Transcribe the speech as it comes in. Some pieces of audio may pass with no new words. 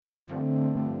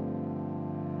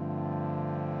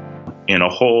and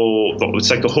it's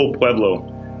like the whole pueblo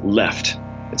left.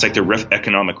 It's like they're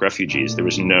economic refugees. There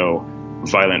was no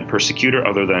violent persecutor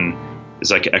other than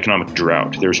it's like an economic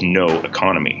drought. There's no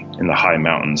economy in the high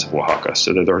mountains of Oaxaca.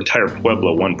 So their entire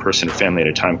pueblo, one person, a family at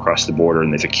a time, crossed the border,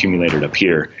 and they've accumulated up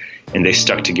here, and they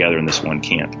stuck together in this one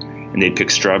camp. And they'd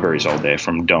pick strawberries all day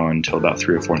from dawn till about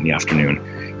 3 or 4 in the afternoon.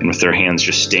 And with their hands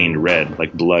just stained red,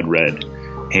 like blood red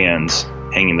hands,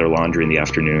 hanging their laundry in the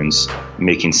afternoons,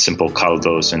 making simple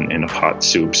caldos and hot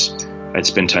soups, I'd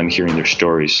spend time hearing their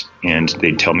stories, and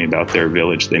they'd tell me about their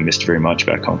village they missed very much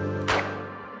back home.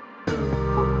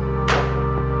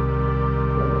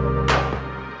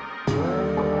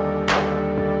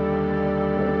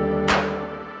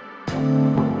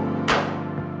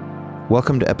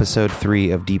 Welcome to episode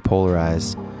 3 of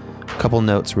Depolarize. A couple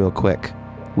notes real quick.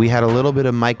 We had a little bit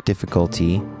of mic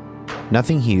difficulty,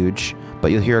 nothing huge, but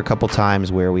you'll hear a couple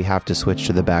times where we have to switch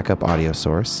to the backup audio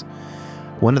source.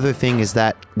 One other thing is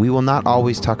that we will not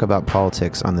always talk about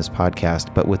politics on this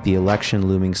podcast, but with the election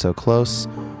looming so close,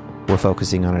 we're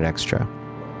focusing on it extra.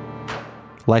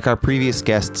 Like our previous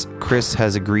guests, Chris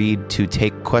has agreed to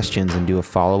take questions and do a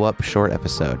follow-up short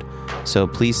episode. So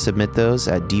please submit those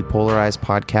at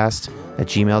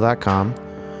depolarizepodcast@gmail.com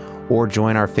or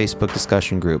join our Facebook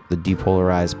discussion group, the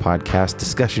Depolarize Podcast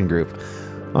Discussion Group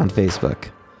on Facebook.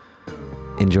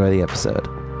 Enjoy the episode.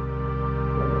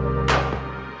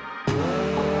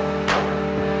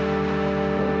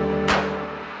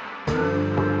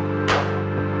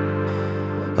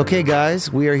 Okay,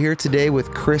 guys, we are here today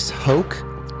with Chris Hoke,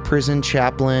 prison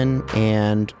chaplain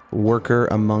and worker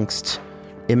amongst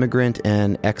immigrant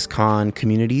and ex-con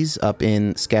communities up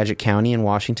in Skagit County in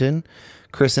Washington.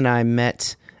 Chris and I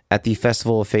met at the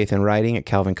Festival of Faith and Writing at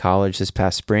Calvin College this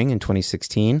past spring in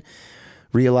 2016.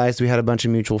 Realized we had a bunch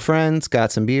of mutual friends,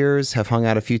 got some beers, have hung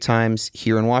out a few times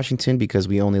here in Washington because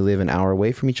we only live an hour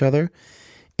away from each other,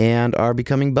 and are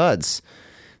becoming buds.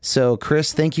 So,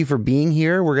 Chris, thank you for being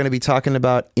here. We're going to be talking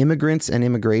about immigrants and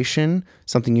immigration,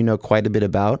 something you know quite a bit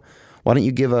about. Why don't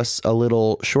you give us a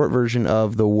little short version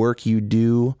of the work you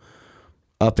do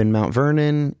up in Mount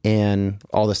Vernon and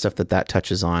all the stuff that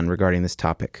touches on regarding this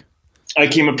topic? I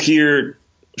came up here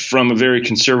from a very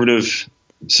conservative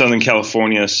Southern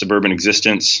California suburban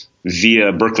existence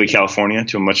via Berkeley, California,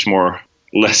 to a much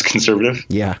less conservative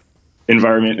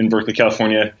environment in Berkeley,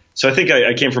 California. So I think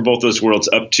I came from both those worlds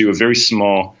up to a very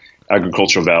small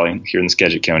agricultural valley here in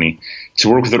Skagit County to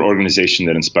work with an organization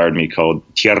that inspired me called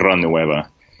Tierra Nueva.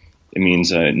 It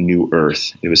means new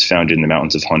earth. It was founded in the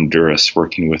mountains of Honduras,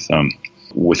 working with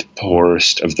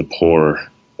poorest of the poor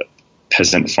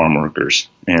peasant farm workers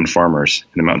and farmers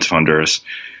in the mountains of Honduras.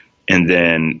 And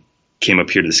then came up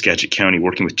here to the Skagit County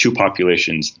working with two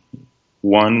populations.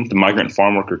 One, the migrant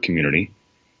farm worker community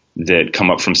that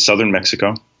come up from southern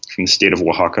Mexico, from the state of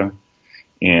Oaxaca,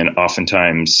 and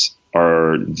oftentimes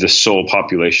are the sole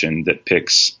population that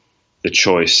picks the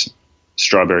choice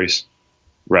strawberries,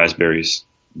 raspberries,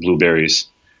 blueberries,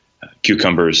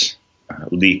 cucumbers,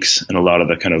 leeks, and a lot of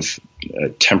the kind of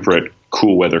temperate,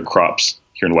 cool weather crops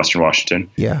here in Western Washington.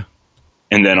 Yeah.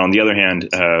 And then on the other hand,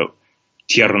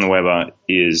 Tierra Nueva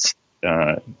is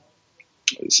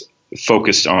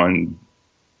focused on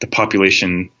the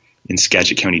population in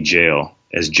Skagit County Jail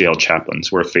as jail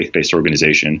chaplains. We're a faith-based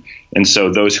organization. And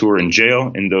so those who are in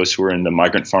jail and those who are in the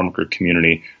migrant farm worker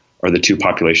community are the two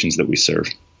populations that we serve.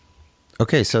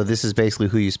 Okay, so this is basically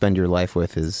who you spend your life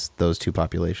with, is those two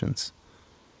populations.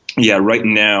 Yeah, right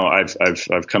now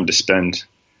I've come to spend,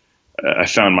 I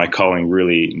found my calling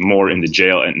really more in the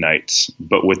jail at nights,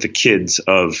 but with the kids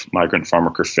of migrant farm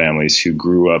worker families who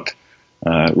grew up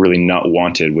really not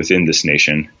wanted within this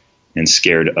nation and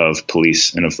scared of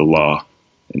police and of the law,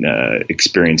 and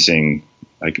experiencing,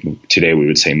 like today we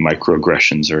would say,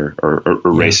 microaggressions or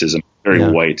racism,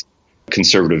 very white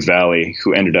conservative valley,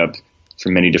 who ended up, for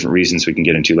many different reasons we can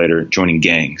get into later, joining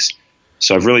gangs.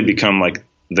 So I've really become like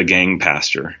the gang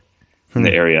pastor in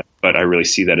the area, but I really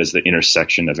see that as the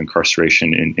intersection of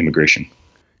incarceration and immigration.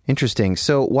 Interesting.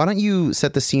 So why don't you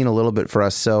set the scene a little bit for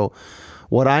us? So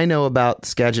what I know about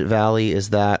Skagit Valley is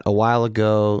that a while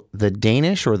ago, the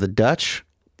Danish or the Dutch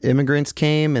immigrants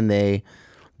came and they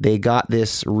got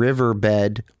this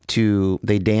riverbed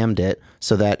they dammed it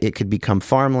so that it could become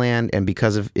farmland. And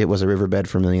because it was a riverbed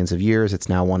for millions of years, it's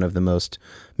now one of the most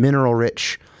mineral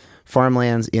rich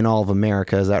farmlands in all of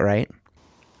America. Is that right?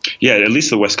 Yeah, at least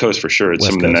the West Coast for sure. It's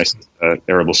some of the nice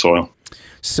arable soil.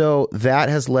 So that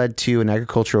has led to an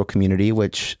agricultural community,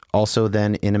 which also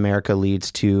then in America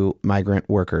leads to migrant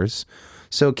workers.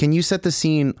 So can you set the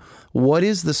scene? What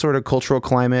is the sort of cultural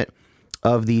climate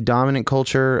of the dominant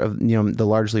culture of, the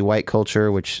largely white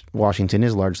culture, which Washington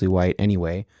is largely white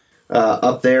anyway,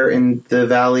 up there in the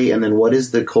valley, and then what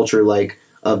is the culture like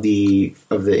of the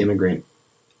immigrant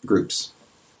groups?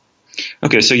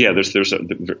 Okay, so yeah,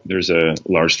 there's a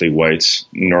largely white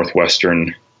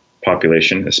northwestern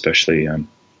population, especially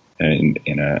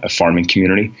in a farming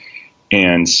community,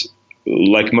 and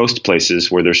like most places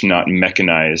where there's not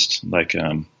mechanized, like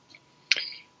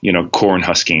corn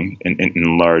husking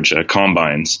in large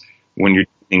combines, when you're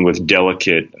dealing with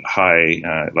delicate,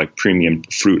 high, like premium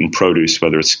fruit and produce,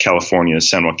 whether it's California's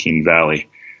San Joaquin Valley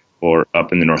or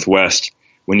up in the Northwest,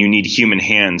 when you need human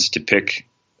hands to pick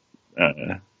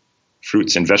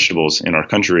fruits and vegetables in our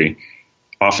country,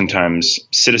 oftentimes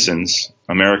citizens,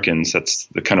 Americans, that's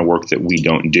the kind of work that we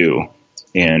don't do.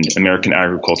 And American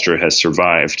agriculture has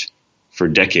survived for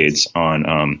decades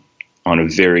on a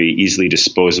very easily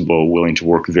disposable, willing to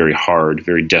work very hard,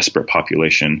 very desperate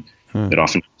population that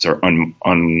often are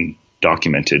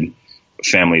undocumented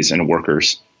families and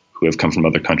workers who have come from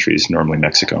other countries, normally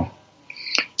Mexico.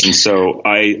 And so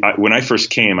when I first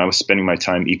came, I was spending my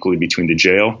time equally between the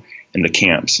jail and the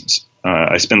camps.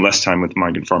 I spend less time with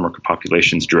migrant farm worker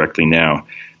populations directly now,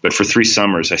 but for 3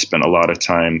 summers, I spent a lot of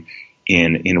time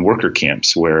in worker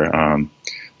camps where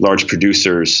large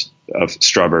producers of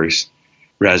strawberries,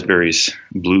 raspberries,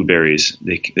 blueberries,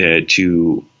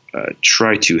 to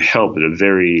try to help a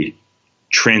very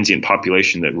transient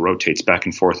population that rotates back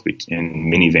and forth in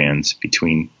minivans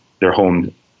between their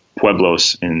home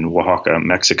pueblos in Oaxaca,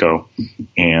 Mexico,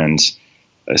 and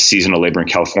seasonal labor in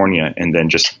California, and then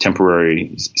just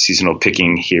temporary seasonal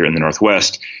picking here in the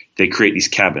Northwest. They create these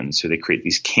cabins, so they create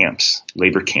these camps,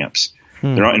 labor camps.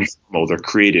 They're not informal; they're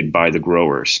created by the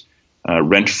growers,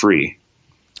 rent-free.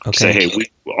 Okay. Say, hey,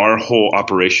 our whole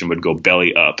operation would go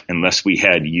belly up unless we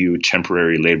had you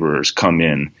temporary laborers come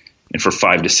in and for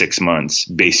 5 to 6 months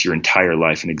base your entire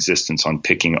life and existence on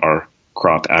picking our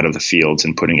crop out of the fields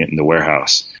and putting it in the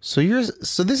warehouse. So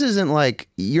this isn't like,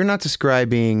 you're not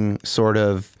describing sort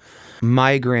of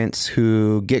migrants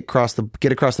who get across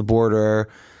the border,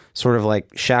 sort of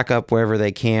like shack up wherever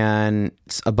they can.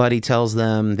 A buddy tells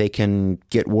them they can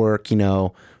get work,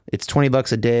 it's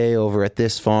 $20 a day over at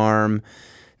this farm.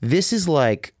 This is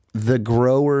like the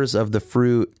growers of the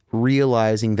fruit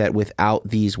realizing that without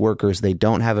these workers, they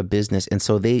don't have a business. And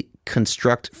so they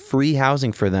construct free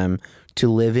housing for them to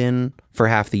live in for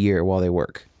half the year while they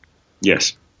work.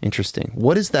 Yes. Interesting.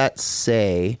 What does that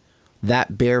say,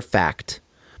 that bare fact?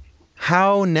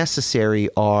 How necessary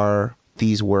are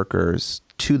these workers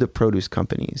to the produce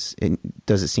companies,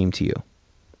 does it seem to you?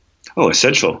 Oh,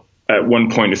 essential. At one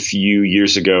point a few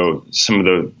years ago, some of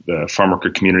the farm worker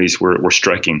communities were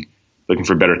striking, looking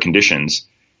for better conditions.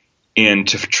 And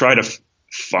to try to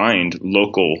find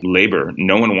local labor,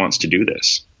 no one wants to do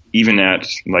this. Even at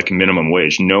like minimum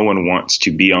wage, no one wants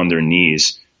to be on their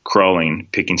knees crawling,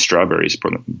 picking strawberries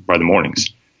by the mornings.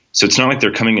 So it's not like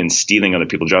they're coming and stealing other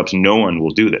people's jobs. No one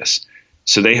will do this.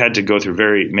 So they had to go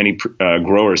through many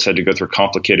growers had to go through a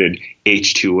complicated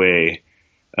H-2A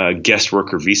guest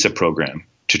worker visa program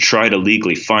to try to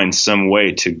legally find some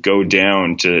way to go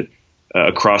down to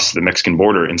across the Mexican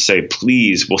border and say,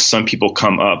 please, will some people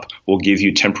come up? We'll give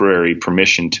you temporary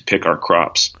permission to pick our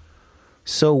crops.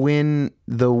 So when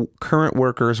the current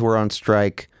workers were on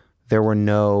strike, there were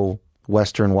no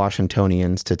Western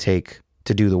Washingtonians to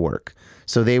do the work.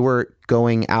 So they were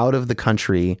going out of the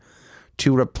country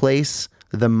to replace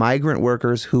the migrant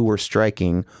workers who were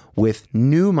striking with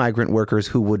new migrant workers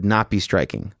who would not be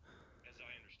striking. As I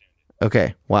understand it.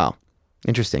 Okay. Wow.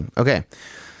 Interesting. Okay.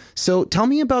 So tell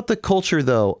me about the culture,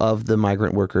 though, of the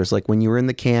migrant workers. Like when you were in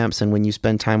the camps and when you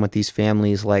spend time with these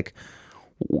families, like,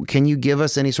 can you give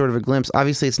us any sort of a glimpse?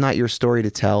 Obviously, it's not your story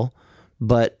to tell,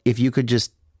 but if you could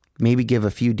just maybe give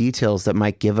a few details that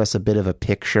might give us a bit of a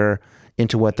picture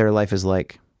into what their life is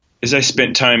like. As I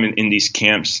spent time in these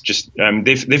camps, just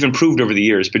they've improved over the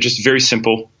years, but just very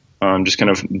simple, just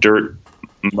kind of dirt,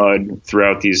 mud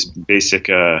throughout these basic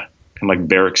kind of like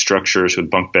barrack structures with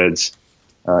bunk beds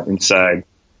inside.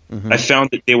 Mm-hmm. I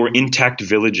found that they were intact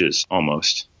villages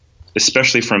almost,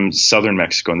 especially from southern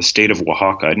Mexico in the state of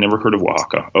Oaxaca. I'd never heard of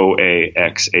Oaxaca,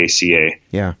 Oaxaca.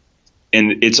 Yeah.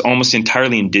 And it's almost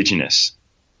entirely indigenous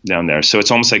down there. So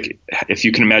it's almost like if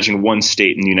you can imagine one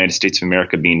state in the United States of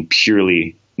America being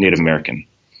purely Native American.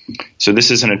 So this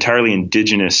is an entirely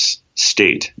indigenous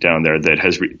state down there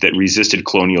that resisted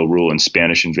colonial rule and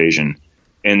Spanish invasion.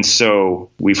 And so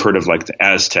we've heard of like the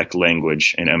Aztec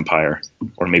language and empire,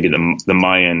 or maybe the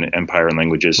Mayan empire and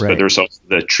languages, right. But there's also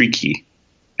the Triqui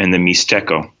and the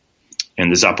Mixteco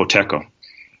and the Zapoteco.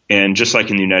 And just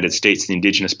like in the United States, the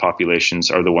indigenous populations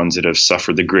are the ones that have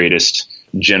suffered the greatest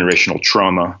generational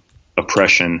trauma,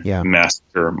 oppression,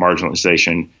 massacre,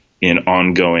 marginalization, in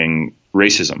ongoing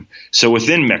racism. So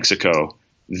within Mexico,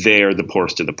 they are the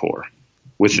poorest of the poor.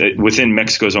 Within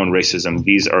Mexico's own racism,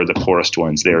 these are the poorest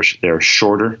ones. They are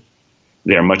shorter,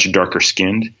 they are much darker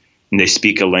skinned, and they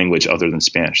speak a language other than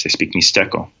Spanish. They speak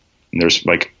Mixteco, and there's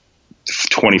like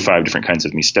 25 different kinds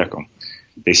of Mixteco.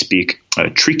 They speak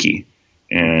Triqui,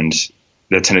 and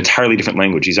that's an entirely different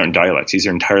language. These aren't dialects. These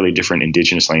are entirely different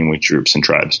indigenous language groups and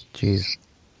tribes. Jeez.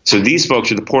 So these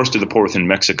folks are the poorest of the poor within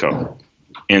Mexico.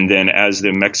 And then as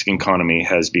the Mexican economy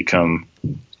has become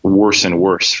worse and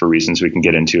worse for reasons we can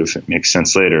get into if it makes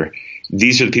sense later,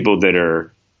 these are the people that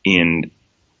are in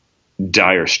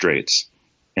dire straits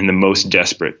and the most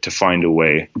desperate to find a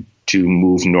way to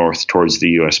move north towards the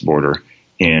U.S. border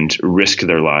and risk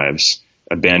their lives,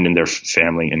 abandon their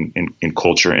family and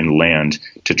culture and land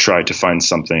to try to find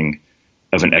something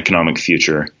of an economic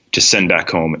future to send back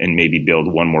home and maybe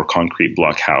build one more concrete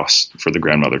block house for the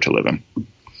grandmother to live in.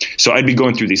 So I'd be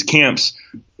going through these camps,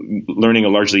 learning a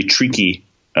largely Triqui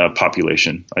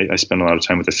population. I spent a lot of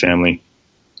time with a family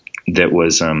that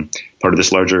was part of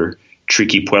this larger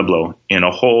Triqui Pueblo, and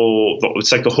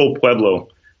it's like the whole Pueblo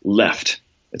left.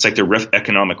 It's like they're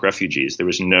economic refugees. There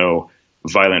was no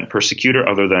violent persecutor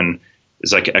other than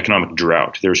it's like an economic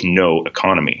drought. There's no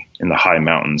economy in the high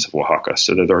mountains of Oaxaca.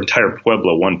 So their entire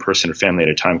Pueblo, one person or family at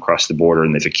a time, crossed the border,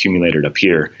 and they've accumulated up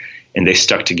here, and they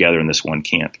stuck together in this one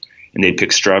camp. And they'd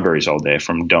pick strawberries all day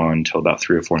from dawn till about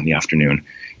 3 or 4 in the afternoon.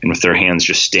 And with their hands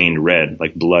just stained red,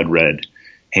 like blood red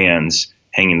hands,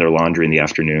 hanging their laundry in the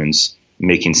afternoons,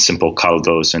 making simple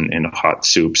caldos and hot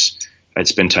soups, I'd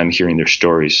spend time hearing their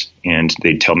stories. And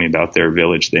they'd tell me about their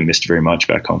village they missed very much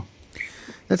back home.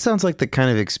 That sounds like the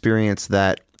kind of experience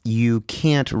that you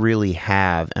can't really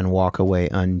have and walk away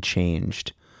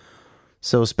unchanged.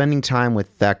 So spending time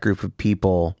with that group of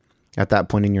people at that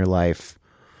point in your life,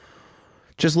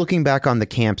 just looking back on the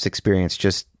camp's experience,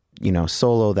 just,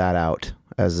 solo that out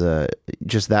as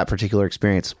just that particular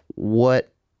experience.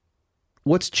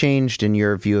 What's changed in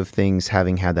your view of things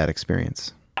having had that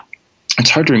experience?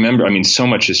 It's hard to remember. I mean, so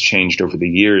much has changed over the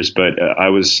years, but I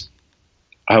was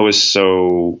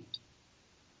so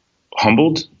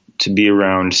humbled to be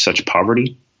around such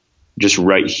poverty, just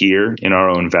right here in our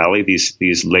own valley,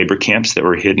 these labor camps that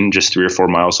were hidden just 3 or 4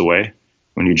 miles away.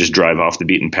 When you just drive off the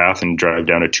beaten path and drive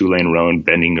down a 2-lane road,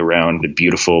 bending around the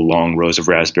beautiful long rows of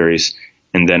raspberries,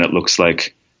 and then it looks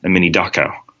like a mini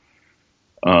Dachau.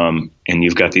 And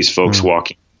you've got these folks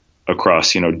walking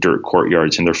across, dirt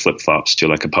courtyards in their flip-flops to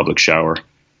like a public shower.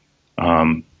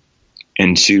 And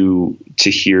to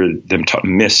hear them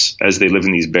miss, as they live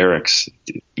in these barracks,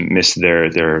 miss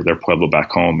their Pueblo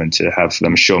back home, and to have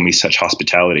them show me such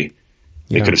hospitality.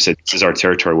 They could have said, "This is our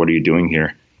territory. What are you doing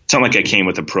here?" It's not like I came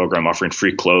with a program offering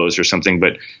free clothes or something,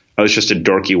 but I was just a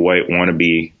dorky white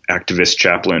wannabe activist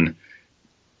chaplain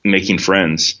making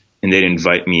friends, and they'd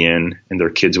invite me in, and their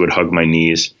kids would hug my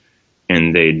knees,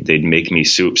 and they'd make me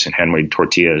soups and hand-made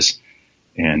tortillas,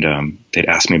 and they'd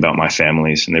ask me about my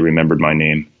families, and they remembered my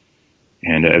name.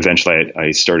 And eventually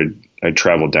I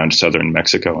traveled down to southern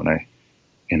Mexico,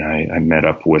 and I met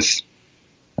up with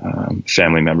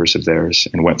family members of theirs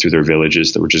and went through their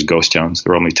villages that were just ghost towns.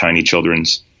 There were only tiny children,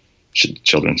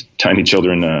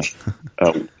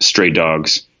 stray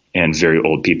dogs, and very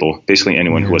old people. Basically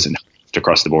anyone who wasn't to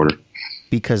cross the border.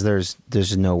 Because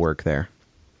there's no work there.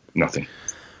 Nothing.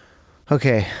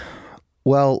 Okay.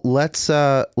 Well, let's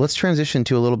transition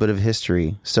to a little bit of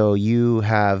history. So you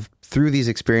have, through these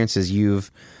experiences,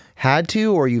 you've had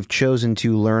to, or you've chosen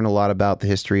to learn a lot about the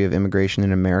history of immigration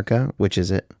in America. Which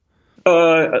is it?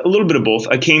 A little bit of both.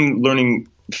 I came learning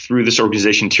through this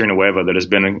organization, Tierra Nueva, that has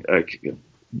been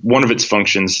one of its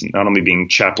functions, not only being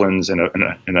chaplains and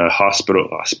a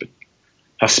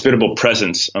hospitable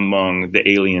presence among the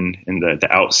alien and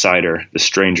the outsider, the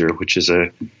stranger, which is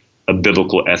a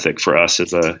biblical ethic for us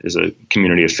as a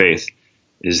community of faith,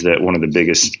 is that one of the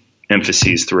biggest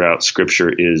emphases throughout Scripture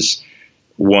is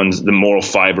the moral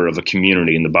fiber of a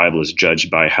community in the Bible is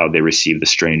judged by how they receive the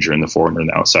stranger and the foreigner and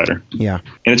the outsider. Yeah.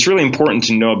 And it's really important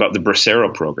to know about the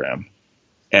Bracero program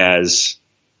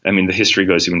the history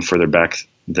goes even further back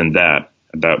than that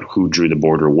about who drew the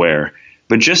border where.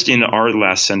 But just in our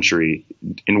last century,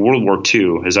 in World War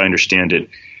II, as I understand it,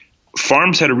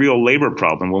 farms had a real labor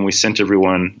problem when we sent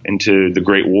everyone into the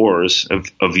great wars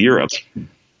of Europe.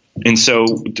 And so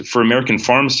for American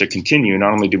farms to continue,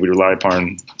 not only did we rely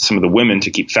upon some of the women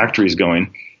to keep factories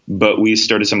going, but we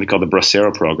started something called the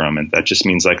Bracero program. And that just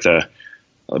means like the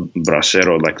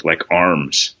bracero, like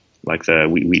arms,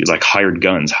 we like hired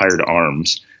guns, hired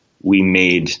arms. We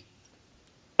made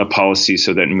a policy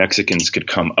so that Mexicans could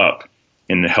come up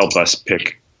and help us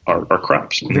pick our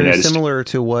crops. Very similar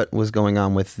to what was going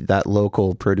on with that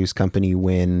local produce company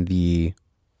when the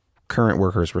current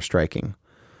workers were striking.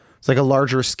 It's like a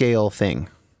larger scale thing.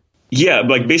 Yeah,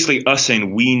 like basically us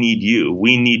saying, we need you.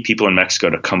 We need people in Mexico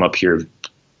to come up here,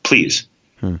 please.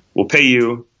 We'll pay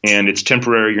you, and it's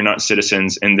temporary. You're not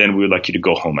citizens, and then we would like you to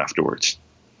go home afterwards.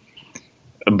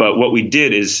 But what we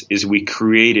did is we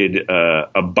created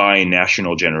a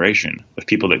bi-national generation of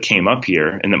people that came up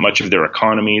here, and that much of their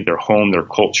economy, their home, their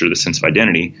culture, the sense of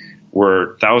identity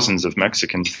were thousands of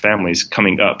Mexican families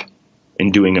coming up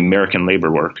and doing American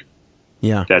labor work.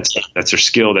 Yeah, that's their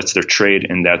skill, that's their trade,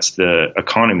 and that's the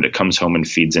economy that comes home and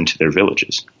feeds into their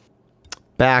villages.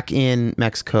 Back in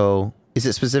Mexico, is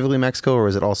it specifically Mexico, or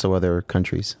is it also other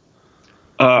countries?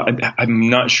 I'm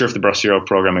not sure if the Bracero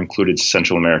program included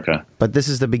Central America. But this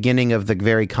is the beginning of the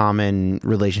very common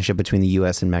relationship between the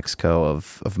U.S. and Mexico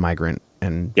of migrant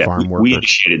and farm workers. We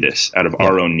initiated this out of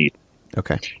our own need.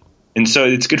 Okay. And so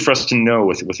it's good for us to know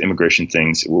with immigration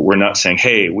things, we're not saying,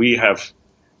 hey,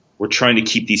 we're trying to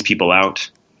keep these people out,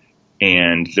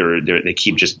 and they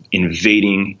keep just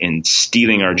invading and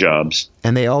stealing our jobs.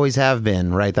 And they always have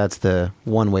been, right? That's the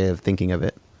one way of thinking of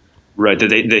it. Right.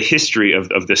 The history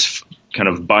of this kind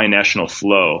of binational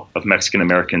flow of Mexican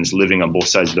Americans living on both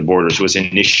sides of the borders was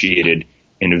initiated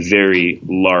in a very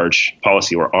large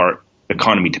policy where our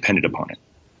economy depended upon it.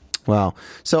 Wow.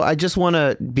 So I just want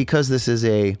to, because this is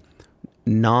a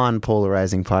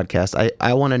non-polarizing podcast,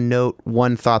 I want to note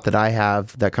one thought that I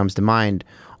have that comes to mind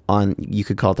on, you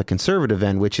could call it the conservative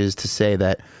end, which is to say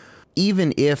that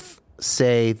even if,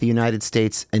 say, the United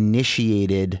States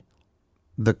initiated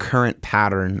the current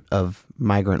pattern of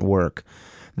migrant work,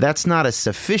 that's not a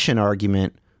sufficient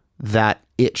argument that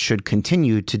it should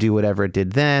continue to do whatever it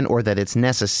did then, or that it's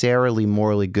necessarily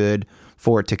morally good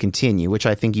for it to continue, which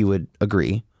I think you would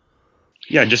agree.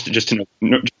 Yeah, just to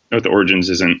know the origins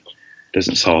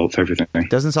doesn't solve everything.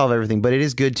 Doesn't solve everything, but it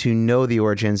is good to know the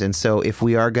origins. And so if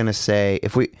we are going to say,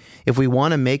 if we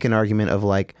want to make an argument of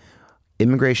like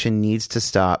immigration needs to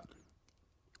stop,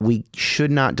 we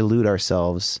should not delude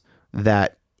ourselves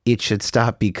that it should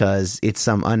stop because it's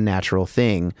some unnatural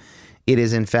thing. It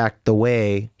is, in fact, the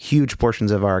way huge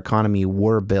portions of our economy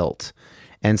were built.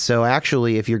 And so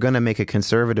actually, if you're going to make a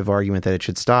conservative argument that it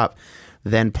should stop,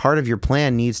 then part of your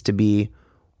plan needs to be,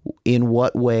 in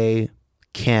what way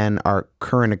can our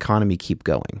current economy keep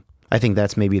going? I think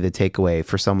that's maybe the takeaway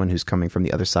for someone who's coming from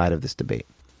the other side of this debate.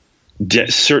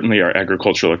 Certainly our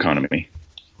agricultural economy.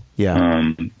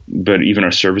 Yeah. But even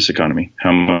our service economy,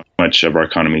 how much of our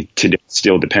economy today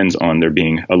still depends on there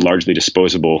being a largely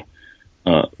disposable,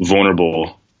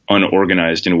 vulnerable,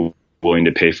 unorganized, and willing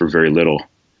to pay for very little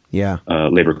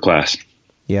labor class.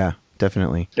 Yeah,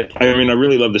 definitely. I mean, I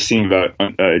really love the scene about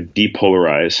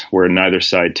Depolarize, where neither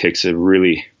side takes a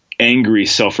really angry,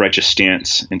 self-righteous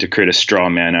stance and to create a straw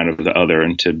man out of the other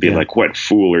and to be like, what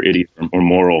fool or idiot or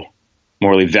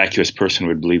morally vacuous person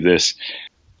would believe this?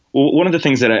 Well, one of the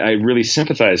things that I really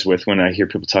sympathize with when I hear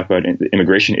people talk about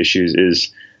immigration issues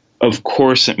is, of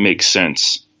course, it makes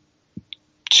sense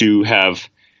to have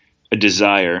a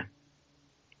desire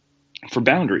for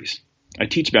boundaries. I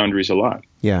teach boundaries a lot.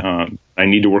 Yeah. I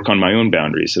need to work on my own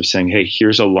boundaries of saying, hey,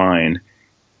 here's a line,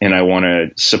 and I want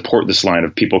to support this line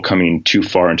of people coming too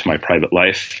far into my private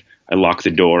life. I lock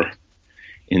the door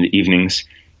in the evenings.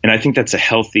 And I think that's a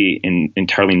healthy and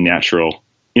entirely natural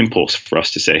impulse for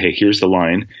us to say, hey, here's the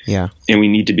line. Yeah. And we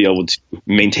need to be able to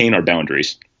maintain our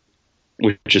boundaries,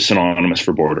 which is synonymous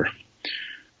for border.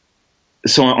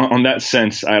 So on that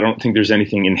sense, I don't think there's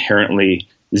anything inherently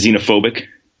xenophobic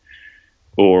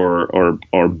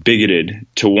or bigoted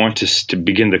to want to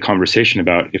begin the conversation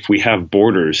about, if we have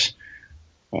borders,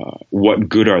 what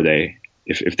good are they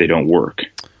if they don't work?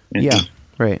 Yeah,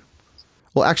 right.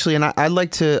 Well, actually, and I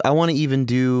want to even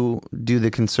do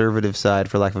the conservative side,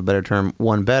 for lack of a better term,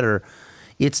 one better.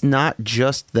 It's not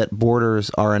just that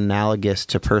borders are analogous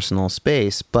to personal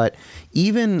space, but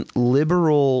even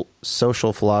liberal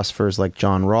social philosophers like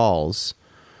John Rawls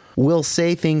will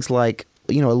say things like,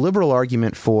 a liberal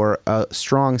argument for a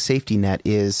strong safety net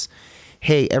is,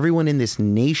 hey, everyone in this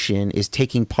nation is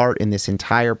taking part in this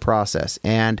entire process,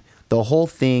 and the whole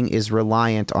thing is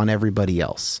reliant on everybody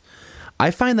else.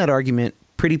 I find that argument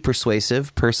pretty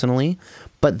persuasive personally,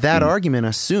 but that argument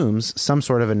assumes some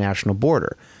sort of a national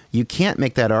border. You can't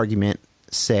make that argument,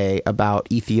 say, about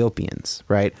Ethiopians,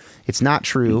 right? It's not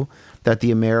true that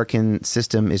the American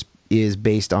system is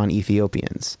based on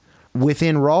Ethiopians.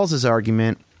 Within Rawls's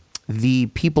argument, the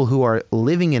people who are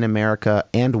living in America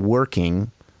and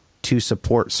working to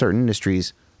support certain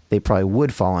industries, they probably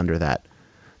would fall under that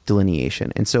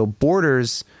delineation. And so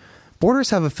borders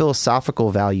borders have a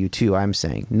philosophical value too, I'm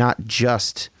saying, not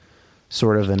just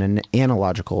sort of an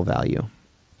analogical value.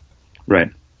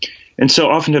 Right. And so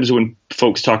oftentimes when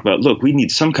folks talk about, look, we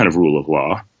need some kind of rule of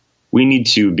law, we need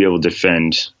to be able to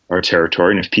defend our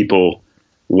territory. And if people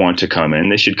want to come in,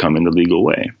 they should come in the legal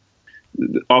way.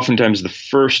 Oftentimes the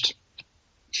first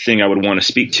thing I would want to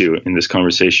speak to in this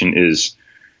conversation is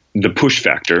the push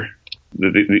factor,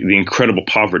 the incredible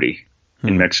poverty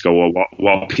in Mexico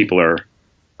while people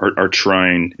are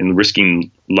trying and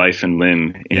risking life and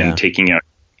limb and taking out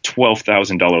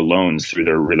 $12,000 loans through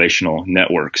their relational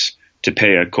networks to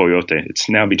pay a coyote. It's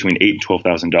now between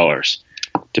 $8,000 and $12,000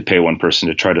 to pay one person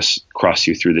to try to cross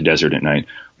you through the desert at night.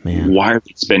 Man. Why are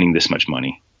they spending this much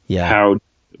money? Yeah.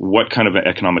 What kind of an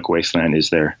economic wasteland is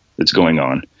there that's going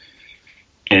on?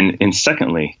 And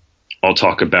secondly, I'll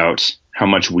talk about how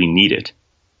much we need it.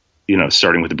 You know,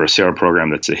 starting with the Bracero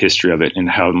program, that's a history of it, and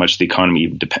how much the economy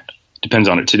depends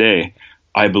on it today.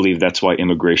 I believe that's why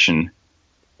immigration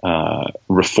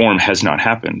reform has not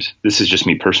happened. This is just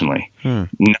me personally,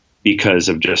 not because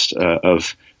of just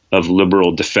of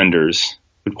liberal defenders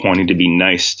wanting to be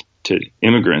nice to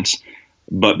immigrants,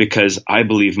 but because I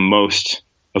believe most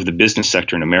of the business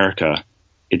sector in America,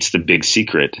 it's the big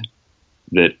secret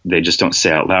that they just don't say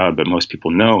out loud, but most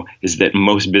people know, is that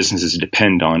most businesses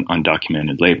depend on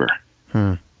undocumented labor.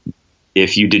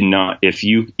 If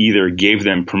you either gave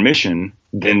them permission,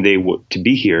 then to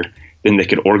be here, then they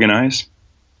could organize,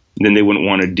 then they wouldn't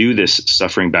want to do this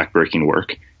suffering backbreaking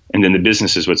work, and then the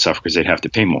businesses would suffer because they'd have to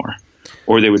pay more,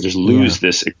 or they would just lose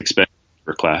this expensive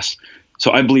class.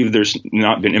 So I believe there's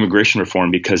not been immigration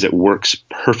reform because it works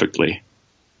perfectly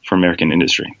for American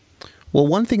industry. Well,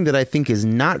 one thing that I think is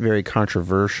not very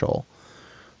controversial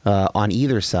on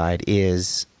either side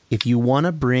is if you want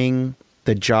to bring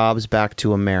the jobs back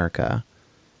to America,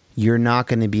 you're not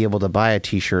going to be able to buy a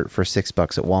T-shirt for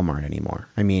 $6 at Walmart anymore.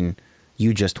 I mean,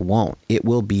 you just won't. It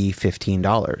will be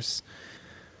 $15.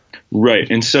 Right.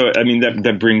 And so, I mean,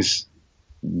 that brings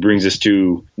us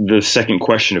to the second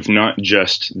question of not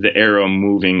just the arrow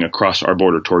moving across our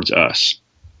border towards us.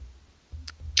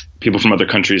 People from other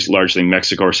countries, largely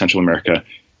Mexico or Central America,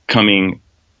 coming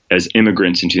as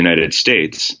immigrants into the United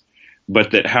States,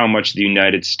 but that how much the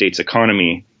United States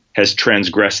economy has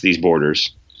transgressed these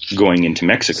borders going into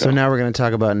Mexico. So now we're going to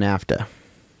talk about NAFTA.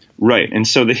 Right. And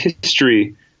so the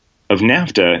history of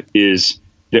NAFTA is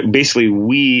that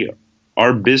basically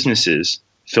our businesses,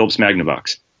 Phillips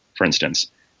Magnavox, for instance,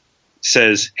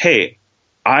 says, hey,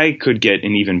 I could get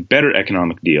an even better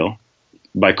economic deal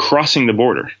by crossing the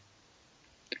border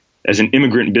as an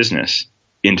immigrant business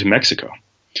into Mexico.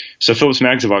 So Phillips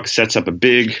Magnavox sets up a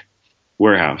big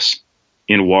warehouse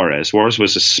in Juarez. Juarez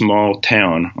was a small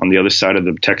town on the other side of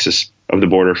the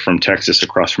border from Texas,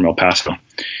 across from El Paso,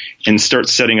 and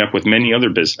starts setting up with many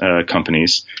other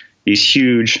companies these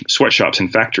huge sweatshops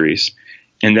and factories.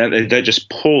 And that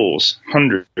just pulls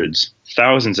hundreds,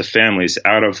 thousands of families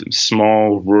out of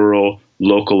small, rural,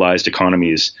 localized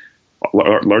economies,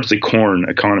 largely corn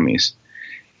economies.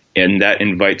 And that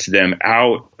invites them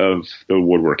out of the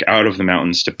woodwork, out of the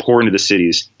mountains, to pour into the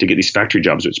cities to get these factory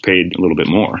jobs, which paid a little bit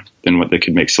more than what they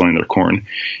could make selling their corn.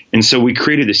 And so we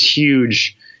created this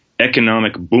huge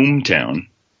economic boom town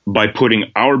by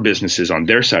putting our businesses on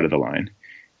their side of the line.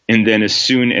 And then as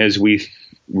soon as we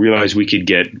realized we could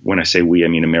get, when I say we, I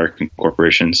mean American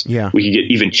corporations, we could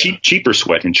get even cheaper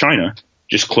sweat in China,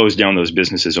 just closed down those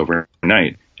businesses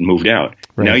overnight and moved out.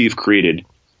 Right. Now you've created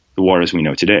the Juarez we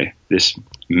know today, this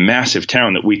massive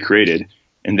town that we created,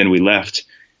 and then we left.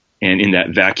 And in that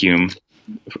vacuum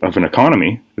of an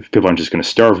economy, if people aren't just going to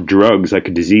starve, drugs like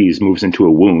a disease moves into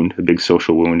a wound, a big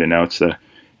social wound, and now it's the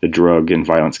drug and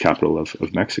violence capital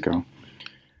of Mexico.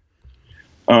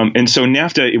 And so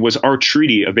NAFTA, it was our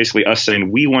treaty of basically us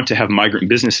saying we want to have migrant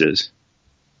businesses,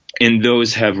 and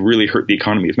those have really hurt the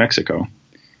economy of Mexico.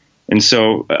 And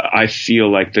so I feel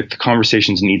like the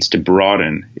conversations needs to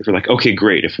broaden. If we're like, okay,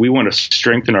 great. If we want to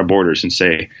strengthen our borders and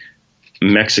say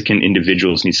Mexican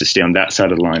individuals needs to stay on that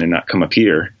side of the line and not come up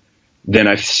here, then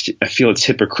I feel it's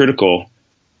hypocritical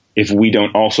if we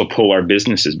don't also pull our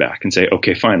businesses back and say,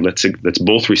 okay, fine, let's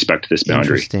both respect this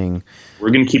boundary. Interesting.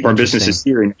 We're going to keep our businesses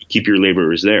here and keep your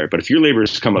laborers there. But if your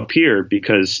laborers come up here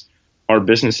because our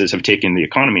businesses have taken the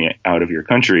economy out of your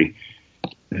country,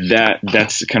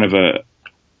 that's kind of a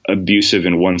abusive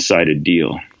and one-sided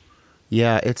deal.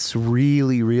 Yeah, it's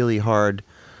really, really hard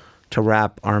to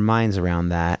wrap our minds around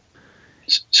that.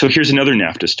 So here's another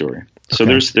NAFTA story. Okay. So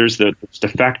there's the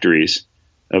factories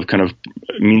of kind of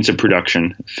means of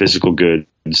production, physical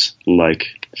goods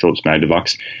like Phillips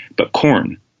Magnavox, but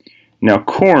corn. Now,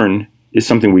 corn is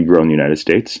something we grow in the United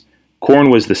States, Corn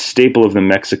was the staple of the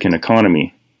Mexican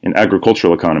economy, an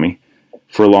agricultural economy,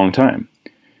 for a long time.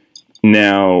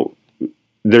 Now,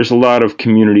 there's a lot of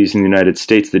communities in the United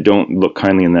States that don't look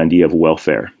kindly on the idea of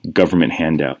welfare, government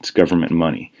handouts, government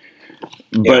money.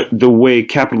 But the way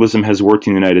capitalism has worked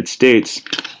in the United States,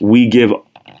 we give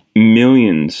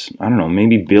millions, I don't know,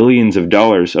 maybe billions of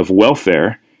dollars of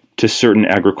welfare to certain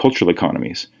agricultural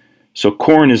economies. So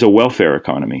corn is a welfare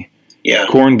economy. Yeah.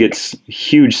 Corn gets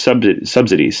huge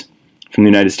subsidies from the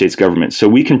United States government. So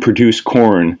we can produce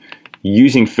corn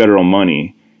using federal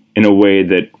money in a way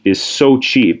that is so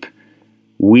cheap.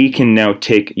 We can now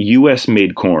take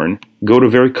U.S.-made corn, go to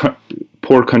very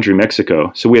poor country,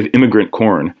 Mexico. So we have immigrant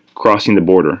corn crossing the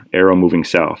border, arrow moving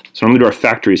south. So normally our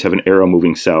factories have an arrow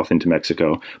moving south into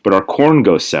Mexico, but our corn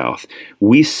goes south.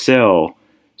 We sell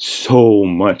so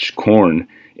much corn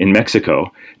in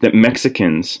Mexico that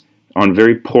Mexicans on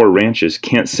very poor ranches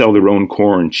can't sell their own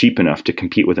corn cheap enough to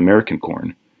compete with American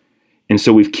corn. And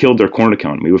so we've killed their corn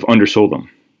economy. We've undersold them.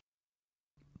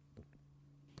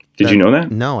 Did you know that?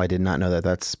 No, I did not know that.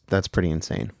 That's pretty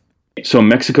insane. So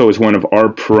Mexico is one of our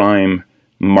prime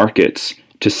markets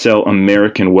to sell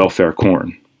American welfare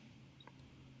corn.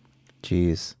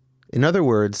 Jeez. In other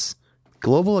words,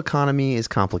 global economy is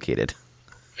complicated.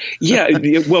 Yeah,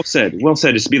 well said. Well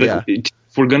said. It's to be like,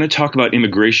 if we're going to talk about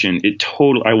immigration,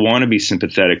 I want to be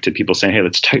sympathetic to people saying, hey,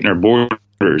 let's tighten our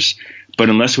borders. But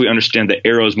unless we understand the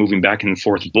arrows moving back and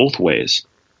forth both ways,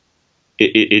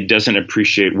 it doesn't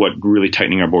appreciate what really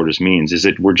tightening our borders means. Is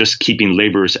it we're just keeping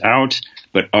laborers out,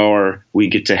 but we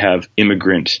get to have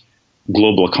immigrant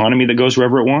global economy that goes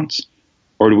wherever it wants?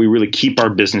 Or do we really keep our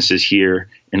businesses here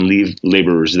and leave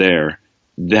laborers there?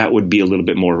 That would be a little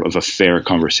bit more of a fair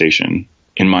conversation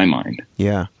in my mind.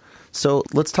 Yeah. So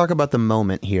let's talk about the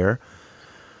moment here.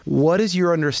 What is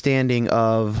your understanding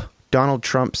of Donald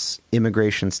Trump's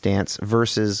immigration stance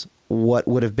versus what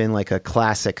would have been like a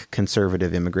classic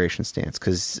conservative immigration stance?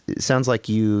 Because it sounds like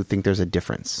you think there's a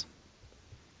difference.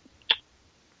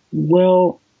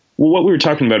 Well, what we were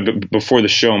talking about before the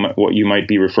show, what you might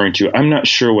be referring to, I'm not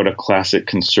sure what a classic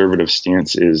conservative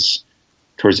stance is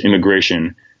towards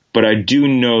immigration, but I do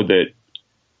know that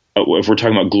if we're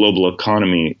talking about global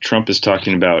economy, Trump is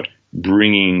talking about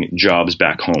bringing jobs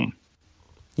back home.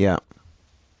 Yeah.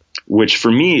 Which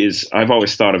for me I've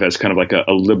always thought of as kind of like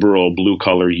a liberal blue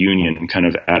collar union kind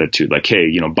of attitude. Like,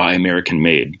 hey, buy American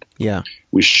made. Yeah.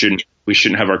 We shouldn't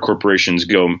have our corporations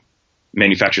go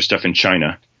manufacture stuff in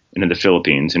China and in the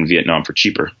Philippines and Vietnam for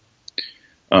cheaper.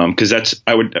 Because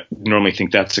I would normally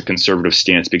think that's a conservative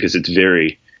stance because it's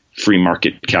very free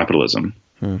market capitalism.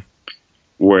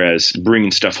 Whereas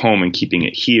bringing stuff home and keeping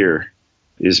it here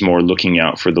is more looking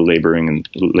out for the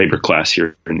labor class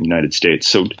here in the United States.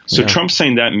 So Trump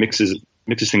saying that mixes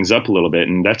things up a little bit.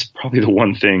 And that's probably the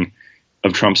one thing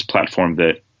of Trump's platform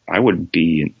that I would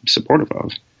be supportive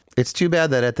of. It's too bad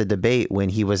that at the debate, when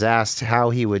he was asked how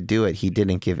he would do it, he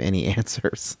didn't give any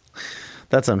answers.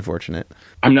 That's unfortunate.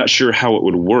 I'm not sure how it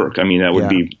would work. I mean, that would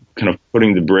be kind of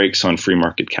putting the brakes on free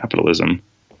market capitalism.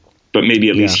 But maybe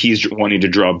at least he's wanting to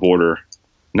draw a border,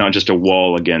 not just a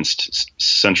wall against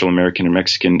Central American and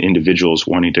Mexican individuals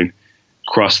wanting to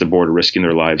cross the border, risking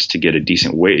their lives to get a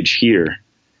decent wage here,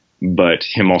 but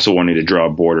him also wanting to draw a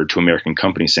border to American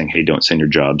companies saying, hey, don't send your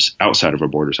jobs outside of our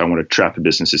borders. I want to trap the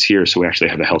businesses here so we actually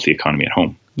have a healthy economy at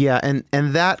home. Yeah, and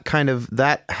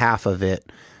that half of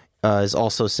it is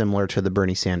also similar to the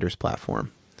Bernie Sanders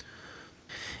platform.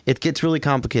 It gets really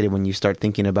complicated when you start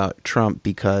thinking about Trump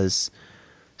because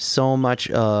so much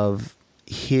of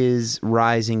his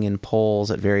rising in polls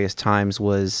at various times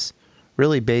was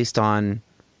really based on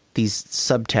these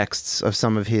subtexts of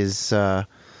some of his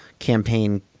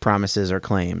campaign promises or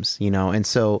claims, and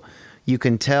so you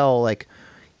can tell like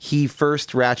he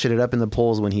first ratcheted up in the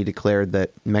polls when he declared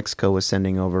that Mexico was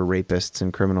sending over rapists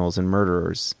and criminals and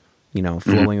murderers,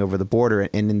 flowing over the border.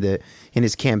 And in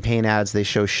his campaign ads, they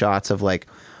show shots of like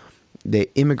the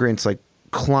immigrants like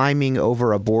climbing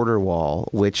over a border wall,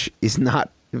 which is not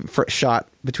shot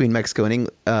between Mexico and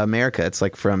America. It's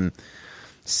like from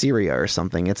Syria or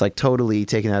something. It's like totally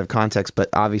taken out of context, but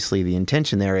obviously the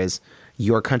intention there is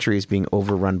your country is being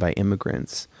overrun by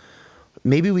immigrants.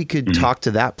 Maybe we could talk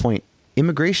to that point.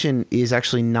 Immigration is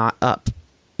actually not up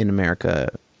in America.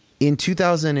 In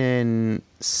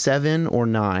 2007 or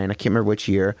 9, I can't remember which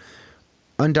year,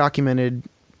 undocumented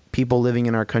people living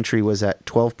in our country was at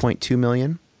 12.2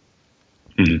 million.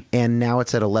 And now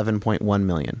it's at 11.1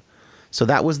 million. So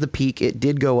that was the peak. It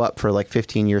did go up for like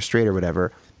 15 years straight or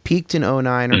whatever. Peaked in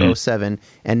 09 or 07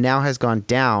 and now has gone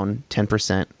down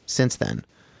 10% since then.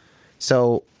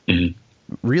 So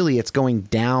really it's going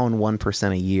down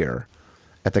 1% a year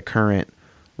at the current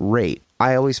rate.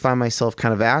 I always find myself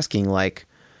kind of asking, like,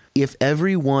 if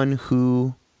everyone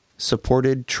who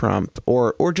supported Trump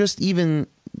or just even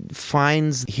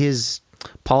finds his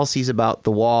policies about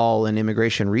the wall and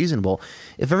immigration reasonable,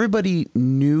 if everybody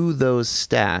knew those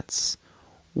stats,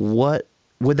 what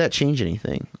would that change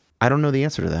anything? I don't know the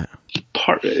answer to that.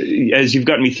 As you've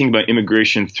got me thinking about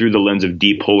immigration through the lens of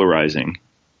depolarizing,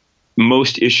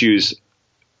 most issues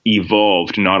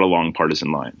evolved not along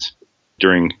partisan lines.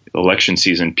 During election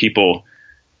season, people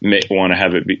may want to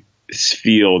have it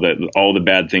feel that all the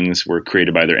bad things were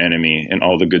created by their enemy and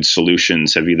all the good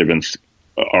solutions have either been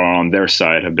are on their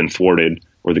side, have been thwarted,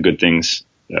 or the good things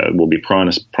will be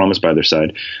promised by their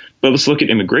side. But let's look at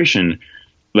immigration.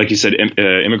 Like you said,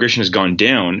 immigration has gone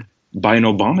down by an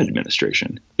Obama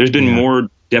administration. There's been more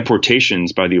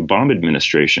deportations by the Obama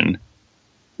administration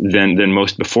than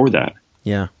most before that.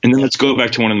 Yeah. And then let's go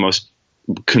back to one of the most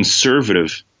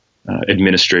conservative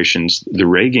administrations, the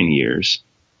Reagan years.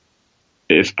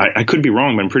 If I could be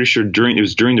wrong, but I'm pretty sure it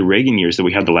was during the Reagan years that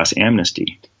we had the last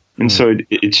amnesty. And so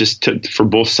it's just for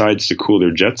both sides to cool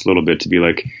their jets a little bit, to be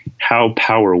like, how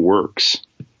power works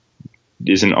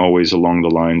isn't always along the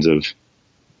lines of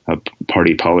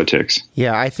party politics.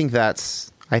 Yeah, I think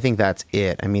that's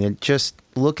it. I mean, just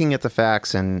looking at the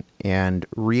facts and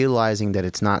realizing that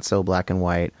it's not so black and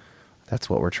white, that's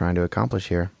what we're trying to accomplish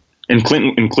here. And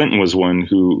Clinton was one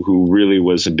who really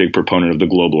was a big proponent of the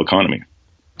global economy.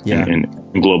 Yeah. And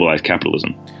globalized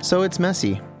capitalism. So it's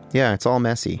messy. Yeah, it's all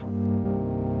messy.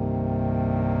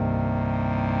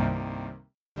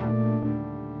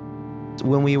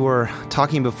 When we were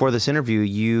talking before this interview,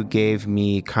 you gave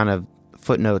me kind of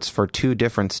footnotes for two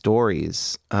different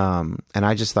stories. And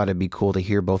I just thought it'd be cool to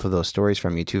hear both of those stories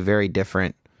from you, two very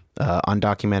different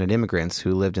undocumented immigrants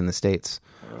who lived in the States,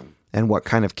 and what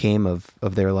kind of came of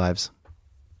their lives.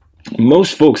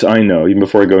 Most folks I know, even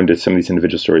before I go into some of these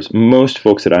individual stories, most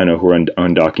folks that I know who are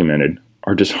undocumented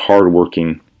are just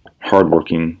hardworking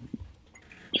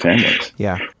families.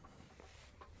 Yeah.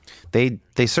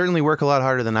 They certainly work a lot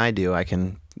harder than I do. I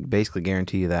can basically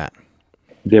guarantee you that.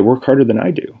 They work harder than I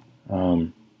do,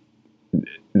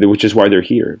 which is why they're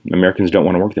here. Americans don't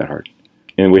want to work that hard.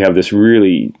 And we have this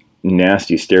really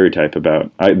nasty stereotype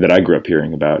that I grew up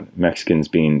hearing about Mexicans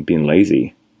being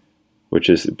lazy, which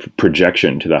is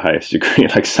projection to the highest degree,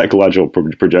 like psychological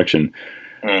projection.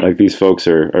 Like these folks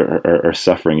are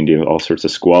suffering and dealing with all sorts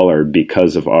of squalor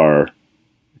because of our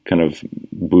kind of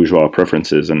bourgeois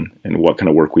preferences and what kind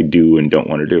of work we do and don't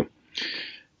want to do.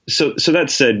 So that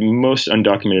said, most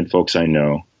undocumented folks I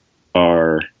know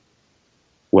are,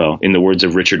 well, in the words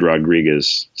of Richard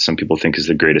Rodriguez, some people think is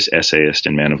the greatest essayist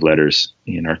and man of letters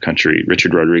in our country,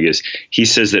 Richard Rodriguez, he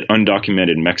says that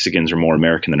undocumented Mexicans are more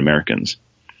American than Americans.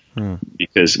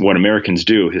 Because what Americans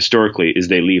do historically is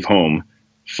they leave home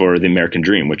for the American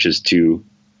dream, which is to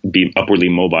be upwardly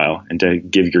mobile and to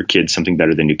give your kids something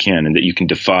better than you can, and that you can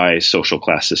defy social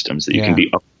class systems, that you can be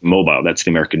upwardly mobile. That's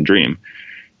the American dream.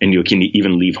 And you can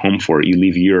even leave home for it. You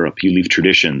leave Europe, you leave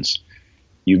traditions,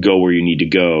 you go where you need to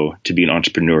go to be an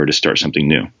entrepreneur, to start something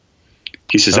new.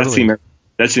 He says that's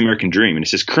the American dream. And he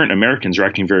says current Americans are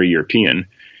acting very European,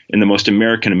 and the most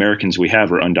American Americans we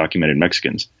have are undocumented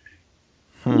Mexicans.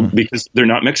 Because they're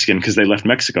not Mexican, because they left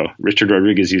Mexico. Richard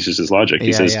Rodriguez uses his logic.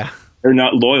 He says they're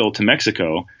not loyal to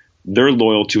Mexico. They're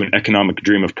loyal to an economic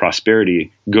dream of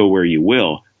prosperity. Go where you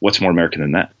will. What's more American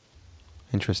than that?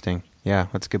 Interesting. Yeah,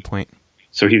 that's a good point.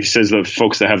 So he says the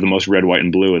folks that have the most red, white,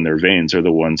 and blue in their veins are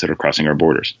the ones that are crossing our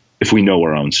borders. If we know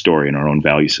our own story and our own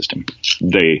value system,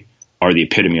 they are the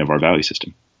epitome of our value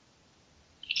system.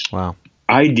 Wow.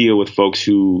 I deal with folks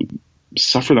who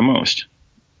suffer the most,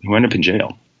 who end up in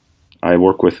jail. I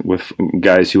work with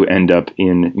guys who end up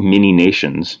in mini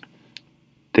nations.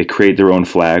 They create their own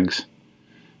flags.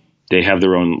 They have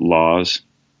their own laws.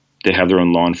 They have their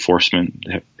own law enforcement.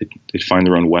 They find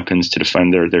their own weapons to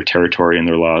defend their territory and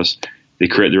their laws. They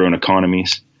create their own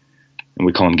economies, and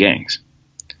we call them gangs.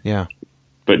 Yeah.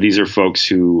 But these are folks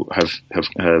who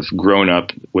have grown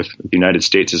up with the United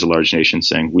States as a large nation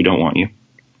saying, we don't want you.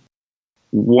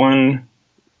 One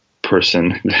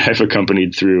person that I've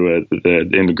accompanied through the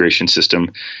immigration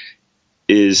system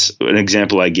is an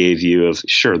example I gave you of,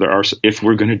 sure, there are, if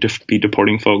we're going to be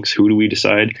deporting folks, who do we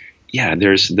decide? Yeah,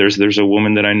 there's a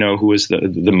woman that I know who was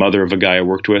the mother of a guy I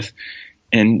worked with,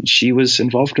 and she was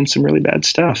involved in some really bad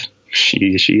stuff.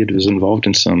 She was involved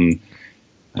in some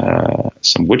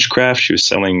witchcraft. She was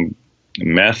selling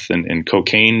meth and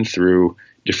cocaine through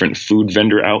different food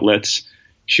vendor outlets.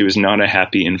 She was not a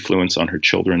happy influence on her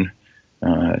children.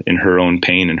 In her own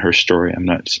pain and her story.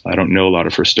 I don't know a lot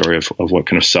of her story of what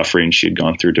kind of suffering she had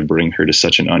gone through to bring her to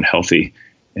such an unhealthy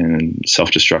and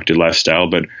self-destructive lifestyle,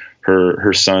 but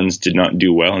her sons did not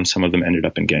do well, and some of them ended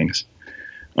up in gangs.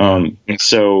 And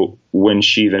so when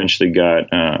she eventually got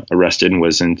arrested and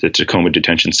was in the Tacoma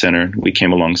Detention Center, we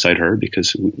came alongside her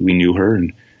because we knew her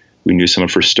and we knew some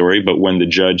of her story. But when the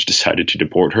judge decided to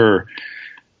deport her,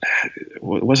 it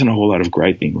wasn't a whole lot of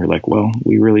griping. We're like, well,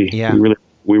 we really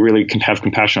can have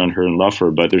compassion on her and love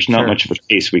her, but there's not much of a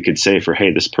case we could say for,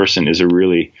 hey, this person is a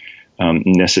really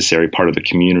necessary part of the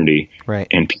community, right?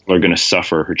 And people are going to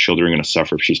suffer. Her children are going to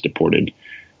suffer if she's deported.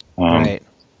 Right.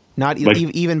 Not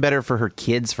even better for her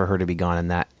kids for her to be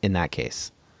gone in that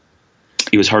case.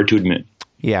 It was hard to admit.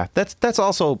 Yeah, that's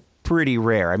also pretty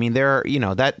rare. I mean,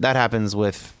 that happens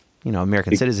with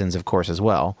American citizens, of course, as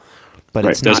well, but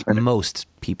it's not most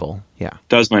people. Yeah,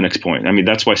 that was my next point. I mean,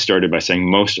 that's why I started by saying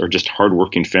most are just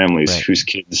hardworking families whose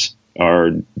kids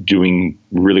are doing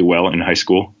really well in high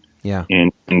school. Yeah,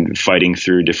 and fighting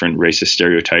through different racist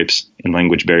stereotypes and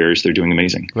language barriers. They're doing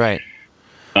amazing. Right.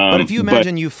 But if you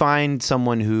imagine you find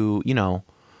someone who,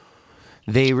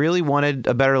 they really wanted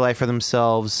a better life for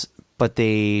themselves, but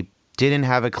they didn't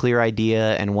have a clear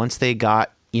idea. And once they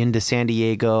got into San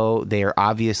Diego, they are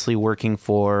obviously working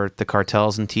for the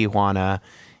cartels in Tijuana,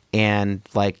 and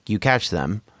you catch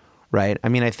them, right? I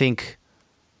mean, I think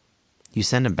you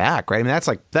send them back, right? I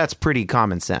mean, that's pretty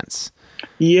common sense.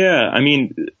 Yeah. I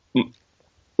mean,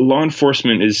 law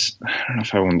enforcement is, I don't know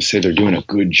if I want to say they're doing a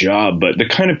good job, but the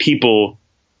kind of people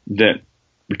that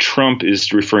Trump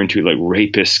is referring to, like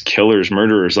rapists, killers,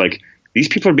 murderers, like these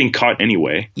people are being caught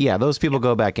anyway. Yeah, those people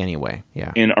go back anyway.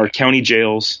 Yeah. And our county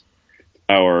jails,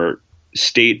 our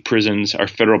state prisons, our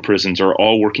federal prisons are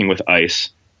all working with ICE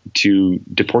to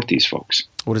deport these folks.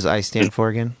 What does ICE stand for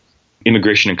again?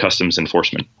 Immigration and Customs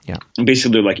Enforcement. Yeah.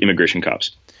 Basically, they're like immigration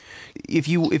cops. If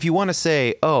you want to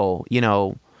say,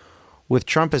 with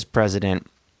Trump as president,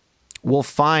 we'll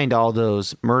find all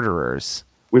those murderers.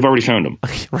 We've already found them.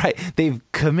 Right. They've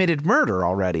committed murder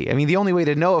already. I mean, the only way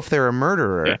to know if they're a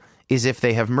murderer is if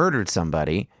they have murdered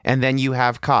somebody, and then you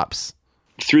have cops.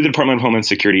 Through the Department of Homeland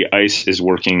Security, ICE is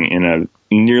working in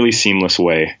a nearly seamless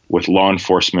way with law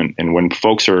enforcement. And when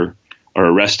folks are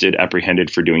arrested,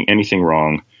 apprehended for doing anything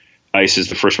wrong, ICE is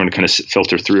the first one to kind of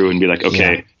filter through and be like,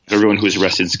 okay, everyone who was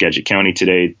arrested in Skagit County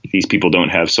today, these people don't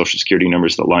have Social Security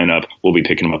numbers that line up. We'll be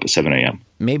picking them up at 7 a.m.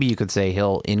 Maybe you could say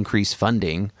he'll increase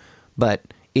funding, but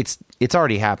it's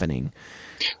already happening.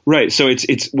 Right. So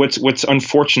it's what's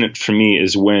unfortunate for me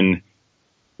is when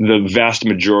the vast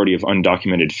majority of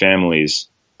undocumented families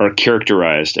are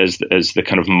characterized as the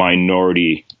kind of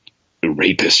minority, the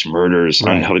rapists, murderers.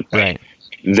 Right.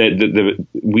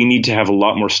 We need to have a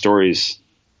lot more stories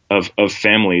of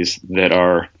families that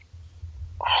are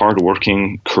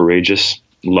hardworking, courageous,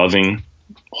 loving,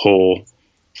 whole,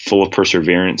 full of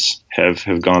perseverance,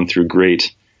 have gone through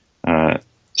great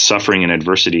suffering and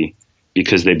adversity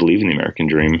because they believe in the American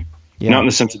dream. Yeah. Not in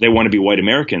the sense that they want to be white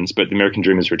Americans, but the American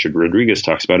dream, as Richard Rodriguez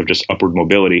talks about, of just upward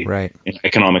mobility and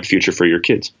economic future for your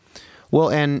kids. Well,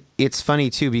 and it's funny,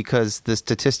 too, because the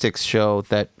statistics show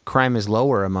that crime is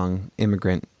lower among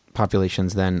immigrant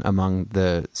populations than among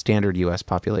the standard U.S.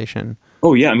 population.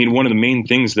 Oh, yeah. I mean, one of the main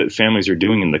things that families are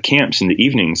doing in the camps in the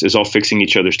evenings is all fixing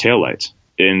each other's taillights.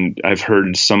 And I've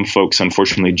heard some folks,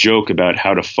 unfortunately, joke about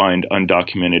how to find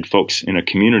undocumented folks in a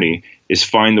community is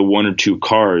find the one or two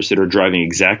cars that are driving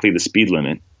exactly the speed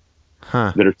limit,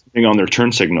 that are turning on their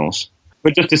turn signals.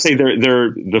 But just to say,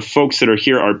 the folks that are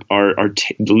here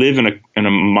live in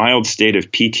a mild state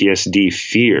of PTSD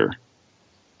fear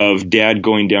of dad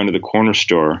going down to the corner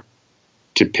store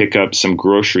to pick up some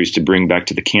groceries to bring back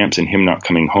to the camps and him not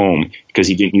coming home because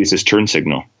he didn't use his turn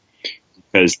signal.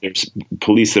 Because there's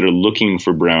police that are looking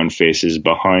for brown faces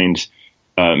behind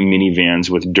minivans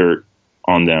with dirt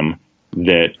on them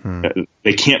that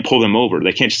they can't pull them over.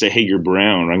 They can't just say, hey, you're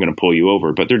brown, I'm going to pull you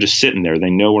over. But they're just sitting there. They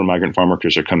know where migrant farm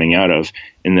workers are coming out of.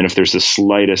 And then if there's the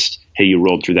slightest, hey, you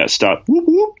rolled through that stop, whoop,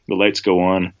 whoop, the lights go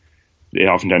on. They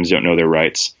oftentimes don't know their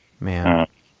rights. Man.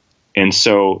 And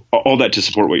so all that to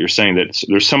support what you're saying, that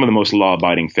there's some of the most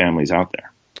law-abiding families out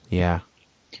there. Yeah.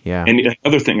 Yeah. And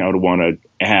another thing I would want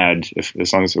to add,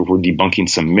 as long as we're debunking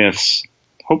some myths,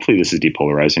 hopefully this is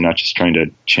depolarizing, not just trying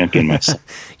to champion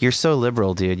myself. You're so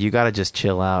liberal, dude. You got to just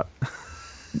chill out.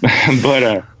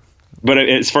 But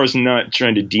as far as not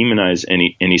trying to demonize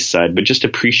any side, but just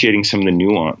appreciating some of the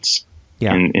nuance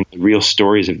and the real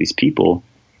stories of these people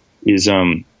is,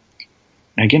 again,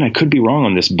 I could be wrong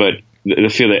on this, but the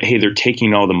feel that, hey, they're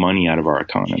taking all the money out of our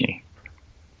economy.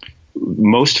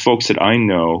 Most folks that I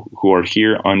know who are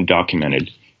here undocumented,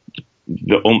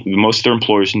 most of their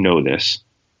employers know this,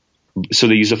 so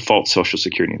they use a false Social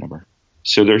Security number.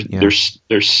 So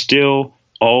they're still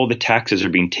all the taxes are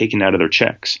being taken out of their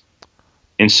checks.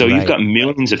 And so you've got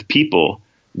millions of people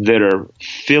that are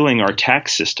filling our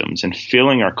tax systems and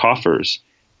filling our coffers,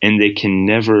 and they can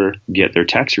never get their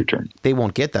tax return. They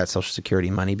won't get that Social Security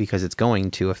money because it's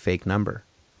going to a fake number.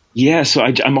 Yeah, so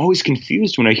I'm always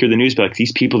confused when I hear the news about like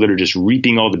these people that are just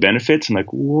reaping all the benefits. I'm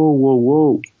like,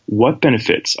 whoa, what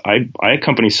benefits? I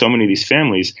accompany so many of these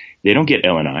families. They don't get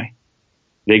LNI.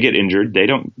 They get injured. They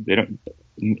don't.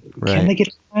 Can they get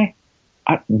LNI?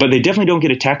 But they definitely don't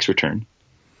get a tax return.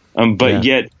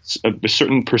 Yet a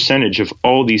certain percentage of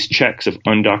all these checks of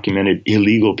undocumented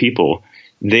illegal people,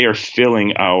 they are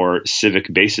filling our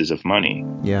civic bases of money,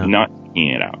 not taking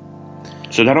it out.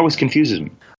 So that always confuses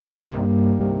me.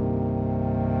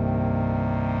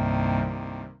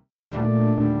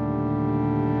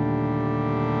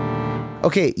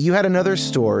 Okay, you had another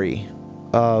story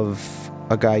of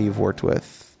a guy you've worked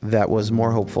with that was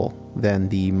more hopeful than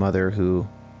the mother who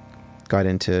got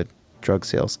into drug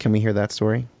sales. Can we hear that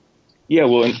story? Yeah,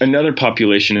 well, another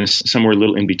population is somewhere a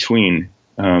little in between,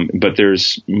 but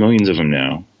there's millions of them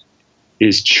now,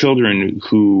 is children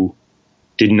who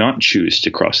did not choose to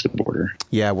cross the border.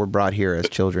 Yeah, were brought here as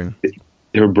children.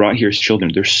 They were brought here as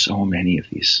children. There's so many of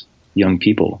these young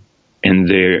people.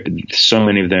 And so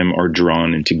many of them are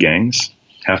drawn into gangs.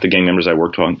 Half the gang members I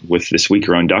worked with this week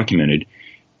are undocumented,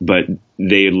 but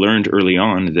they learned early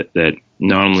on that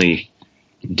not only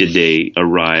did they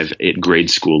arrive at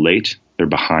grade school late, they're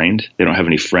behind, they don't have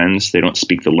any friends, they don't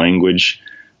speak the language,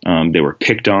 they were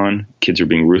picked on, kids are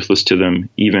being ruthless to them.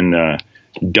 Even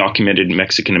documented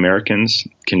Mexican Americans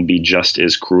can be just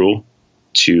as cruel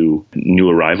to new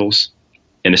arrivals,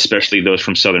 and especially those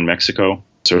from southern Mexico.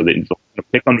 So they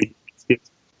pick on these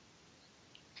kids.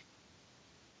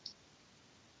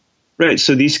 Right.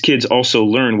 So these kids also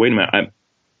learn, wait a minute,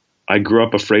 I grew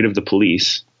up afraid of the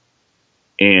police,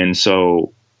 and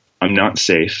so I'm not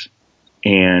safe,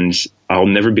 and I'll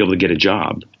never be able to get a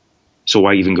job. So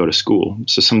why even go to school?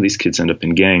 So some of these kids end up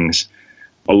in gangs.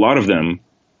 A lot of them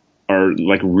are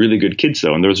like really good kids,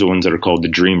 though, and those are the ones that are called the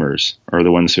Dreamers, or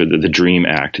the ones who the Dream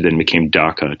Act then became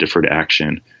DACA, Deferred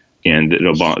Action, and that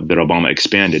Obama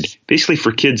expanded, basically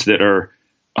for kids that are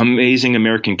amazing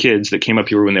American kids that came up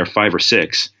here when they were 5 or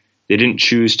 6. They didn't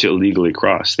choose to illegally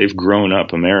cross. They've grown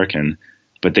up American,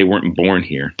 but they weren't born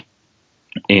here.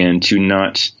 And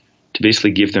to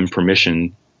basically give them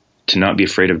permission to not be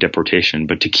afraid of deportation,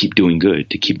 but to keep doing good,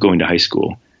 to keep going to high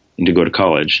school and to go to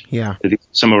college. Yeah. I think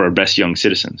some of our best young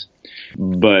citizens.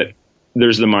 But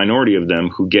there's the minority of them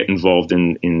who get involved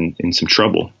in some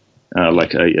trouble.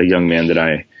 Like a young man that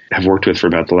I have worked with for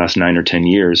about the last 9 or 10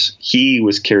 years. He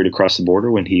was carried across the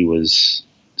border when he was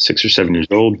 6 or 7 years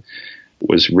old,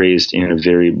 was raised in a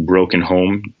very broken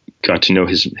home, got to know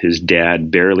his dad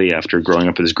barely after growing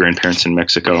up with his grandparents in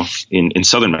Mexico, in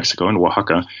southern Mexico, in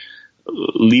Oaxaca,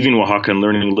 leaving Oaxaca and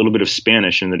learning a little bit of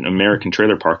Spanish in an American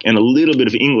trailer park and a little bit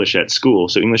of English at school.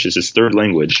 So English is his third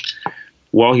language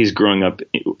while he's growing up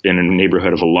in a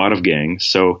neighborhood of a lot of gangs.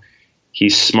 So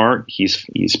he's smart, he's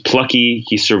plucky,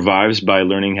 he survives by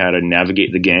learning how to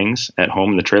navigate the gangs at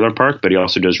home in the trailer park, but he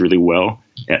also does really well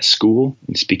at school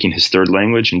and speaking his third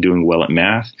language and doing well at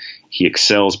math. He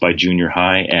excels by junior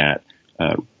high at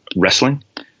wrestling.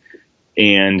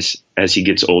 And as he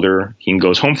gets older, he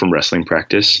goes home from wrestling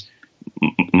practice.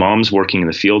 Mom's working in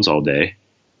the fields all day.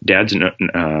 Dad's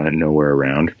nowhere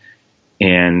around.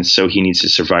 And so he needs to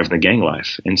survive in the gang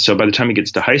life. And so by the time he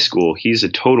gets to high school, he's a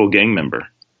total gang member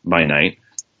by night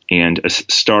and a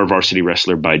star varsity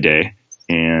wrestler by day,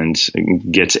 and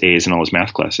gets A's in all his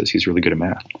math classes. He's really good at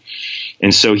math.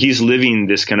 And so he's living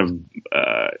this kind of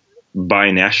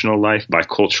bi-national life,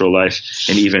 bi-cultural life,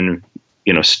 and even,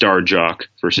 star jock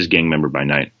versus gang member by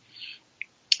night.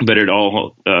 But it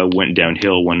all went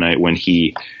downhill one night when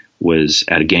he was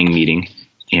at a gang meeting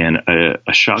and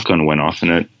a shotgun went off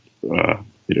and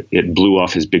it blew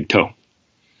off his big toe.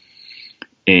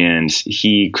 And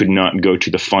he could not go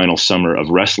to the final summer of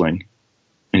wrestling.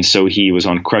 And so he was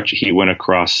on crutches.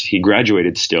 He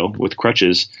graduated still with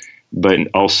crutches, but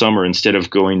all summer, instead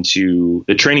of going to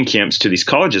the training camps to these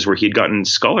colleges where he'd gotten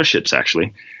scholarships,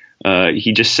 actually,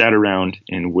 he just sat around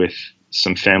and with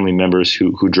some family members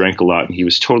who drank a lot. And he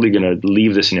was totally going to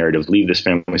leave this narrative, leave this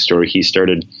family story. He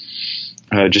started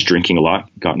just drinking a lot,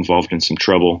 got involved in some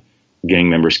trouble. Gang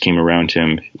members came around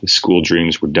him. His school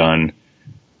dreams were done,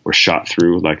 were shot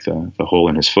through like the hole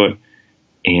in his foot.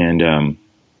 And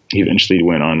he eventually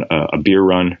went on a beer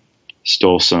run,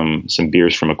 stole some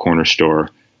beers from a corner store,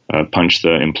 punched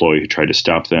the employee who tried to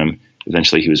stop them.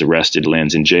 Eventually he was arrested,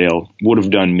 lands in jail, would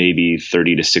have done maybe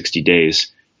 30 to 60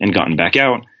 days and gotten back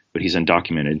out, but he's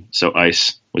undocumented. So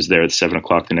ICE was there at 7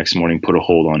 o'clock the next morning, put a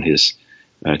hold on his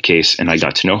case, and I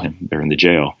got to know him there in the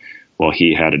jail while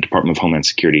he had a Department of Homeland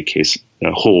Security case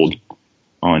hold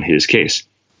on his case.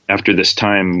 After this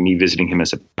time, me visiting him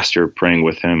as a pastor, praying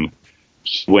with him,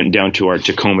 he went down to our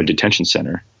Tacoma detention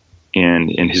center, and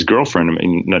his girlfriend, a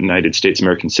United States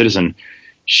American citizen,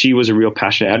 she was a real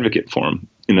passionate advocate for him.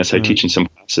 And as I teach in some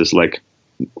classes, like,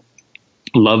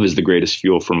 love is the greatest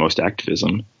fuel for most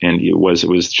activism. And it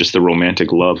was just the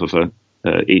romantic love of a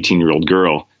 18-year-old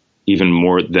girl, even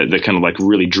more that kind of like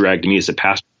really dragged me as a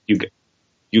pastor.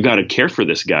 You got to care for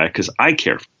this guy because I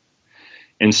care for him.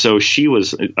 And so she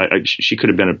could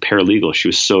have been a paralegal. She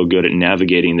was so good at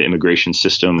navigating the immigration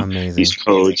system, Amazing. These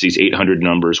codes, these 800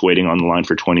 numbers, waiting on the line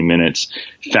for 20 minutes,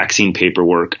 faxing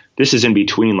paperwork. This is in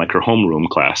between like her homeroom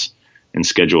class and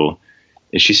schedule.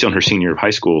 And she's still in her senior year of high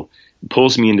school,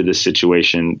 pulls me into this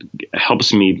situation,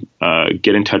 helps me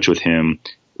get in touch with him,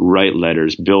 write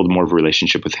letters, build more of a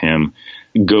relationship with him,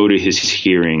 go to his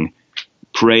hearing,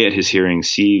 pray at his hearing,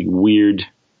 see weird,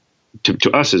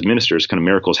 to us as ministers, kind of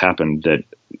miracles happen that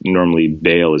normally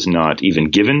bail is not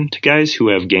even given to guys who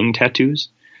have gang tattoos,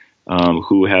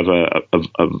 who have a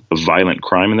violent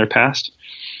crime in their past.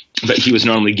 But he was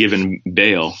not only given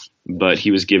bail, but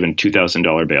he was given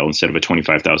 $2,000 bail instead of a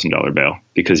 $25,000 bail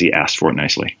because he asked for it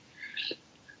nicely.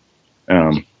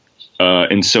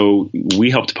 And so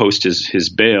we helped post his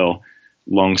bail,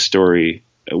 long story,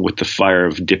 with the fire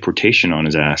of deportation on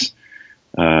his ass.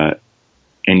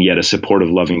 And yet a supportive,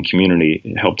 loving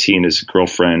community helped he and his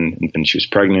girlfriend, and she was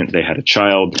pregnant. They had a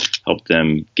child, helped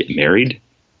them get married,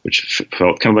 which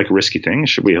felt kind of like a risky thing.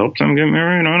 Should we help them get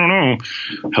married? I don't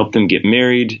know. Help them get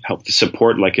married, help to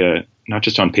support not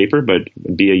just on paper, but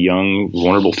be a young,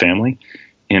 vulnerable family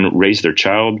and raise their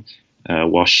child.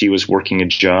 While she was working a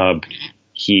job,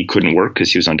 he couldn't work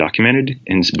because he was undocumented,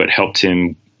 but helped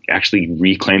him actually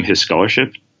reclaim his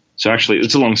scholarship. So actually,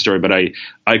 it's a long story, but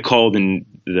I called in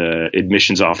the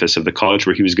admissions office of the college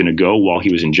where he was going to go while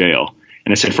he was in jail.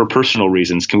 And I said, for personal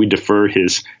reasons, can we defer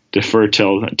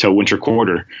till winter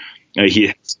quarter?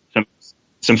 He had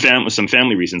some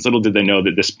family reasons. Little did they know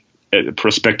that this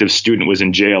prospective student was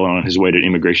in jail on his way to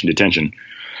immigration detention.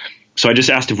 So I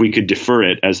just asked if we could defer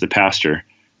it as the pastor.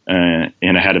 And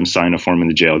I had him sign a form in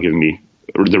the jail giving me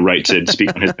the right to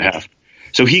speak on his behalf.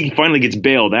 So he finally gets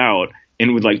bailed out.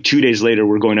 And with 2 days later,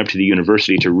 we're going up to the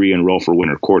university to re-enroll for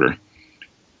winter quarter.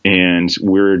 And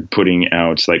we're putting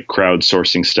out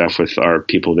crowdsourcing stuff with our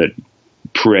people that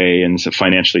pray and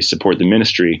financially support the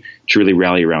ministry to really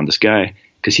rally around this guy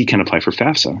because he can apply for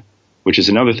FAFSA, which is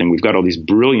another thing. We've got all these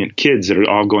brilliant kids that are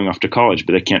all going off to college,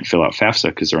 but they can't fill out FAFSA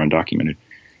because they're undocumented.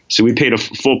 So we paid a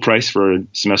full price for a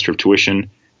semester of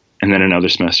tuition and then another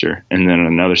semester and then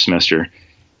another semester.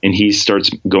 And he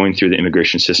starts going through the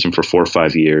immigration system for 4 or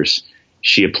 5 years.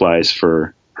 She applies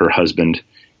for her husband.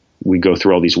 We go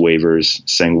through all these waivers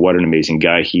saying what an amazing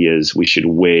guy he is. We should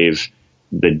waive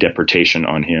the deportation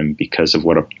on him because of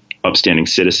what an upstanding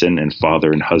citizen and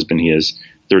father and husband he is.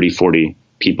 30, 40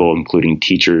 people, including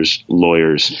teachers,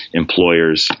 lawyers,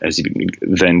 employers, as he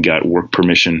then got work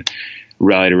permission,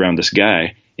 rallied around this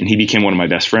guy. And he became one of my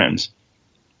best friends.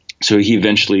 So he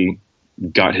eventually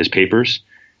got his papers.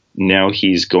 Now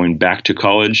he's going back to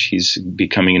college. He's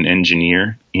becoming an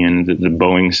engineer in the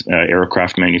Boeing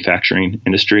aircraft manufacturing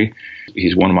industry.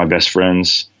 He's one of my best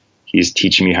friends. He's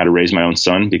teaching me how to raise my own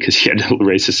son because he had to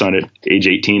raise his son at age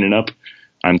 18 and up.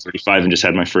 I'm 35 and just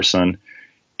had my first son.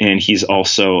 And he's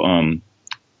also,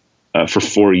 for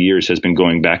 4 years, has been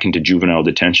going back into juvenile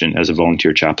detention as a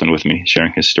volunteer chaplain with me,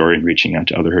 sharing his story and reaching out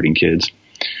to other hurting kids.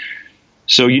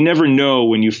 So you never know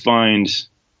when you find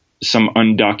some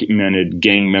undocumented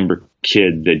gang member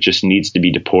kid that just needs to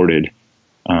be deported,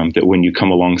 that when you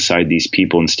come alongside these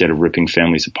people, instead of ripping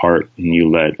families apart, and you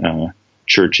let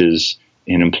churches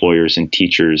and employers and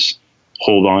teachers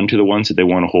hold on to the ones that they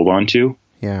want to hold on to,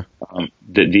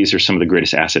 that these are some of the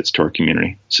greatest assets to our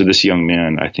community. So this young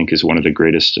man, I think, is one of the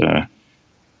greatest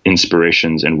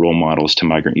inspirations and role models to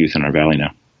migrant youth in our valley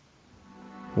now.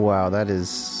 Wow,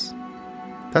 that's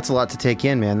a lot to take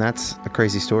in, man. That's a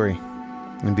crazy story.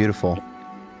 And beautiful.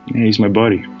 Yeah, he's my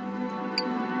buddy.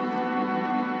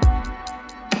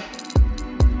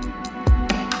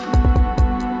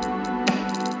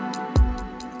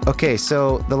 Okay,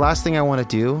 so the last thing I want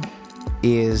to do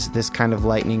is this kind of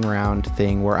lightning round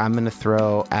thing where I'm going to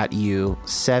throw at you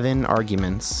 7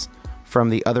 arguments from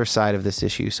the other side of this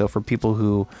issue. So for people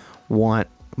who want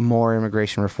more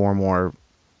immigration reform or,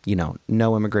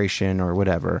 no immigration or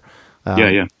whatever.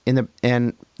 And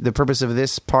the purpose of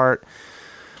this part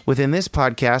within this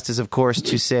podcast is, of course,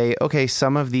 to say, okay,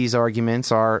 some of these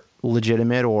arguments are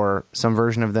legitimate or some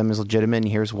version of them is legitimate and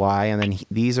here's why. And then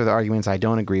these are the arguments I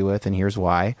don't agree with and here's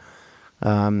why.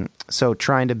 So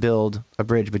trying to build a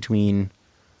bridge between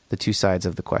the two sides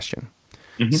of the question.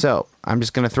 Mm-hmm. So I'm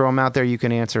just going to throw them out there. You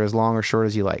can answer as long or short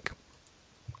as you like.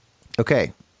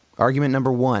 Okay. Argument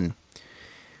number 1.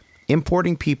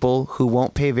 Importing people who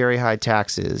won't pay very high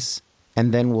taxes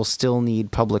and then will still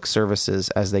need public services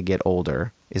as they get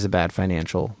older is a bad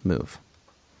financial move.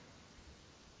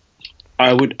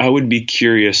 I would be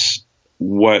curious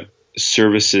what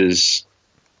services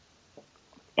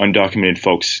undocumented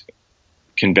folks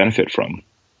can benefit from,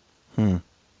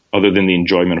 other than the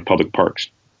enjoyment of public parks.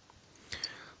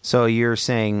 So you're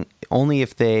saying only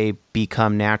if they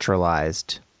become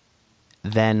naturalized,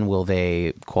 then will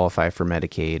they qualify for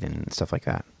Medicaid and stuff like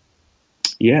that?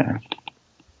 Yeah.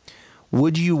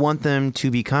 Would you want them to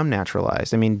become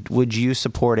naturalized? I mean, would you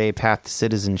support a path to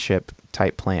citizenship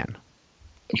type plan?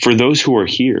 For those who are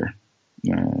here,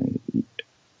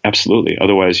 absolutely.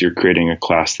 Otherwise, you're creating a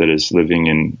class that is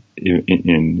living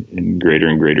in greater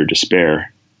and greater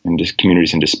despair, and just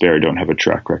communities in despair don't have a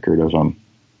track record of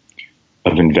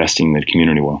investing in the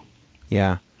community well.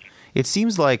 Yeah, it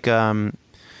seems like there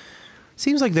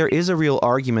is a real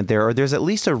argument there, or there's at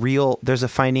least there's a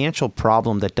financial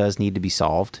problem that does need to be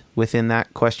solved within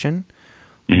that question.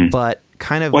 Mm-hmm. But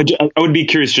kind of, well, I would be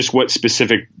curious just what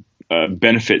specific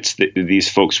benefits that these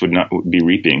folks would not be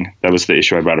reaping. That was the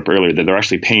issue I brought up earlier, that they're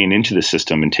actually paying into the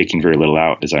system and taking very little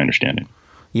out, as I understand it.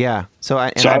 Yeah.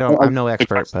 I'm no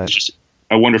expert, but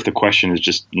I wonder if the question is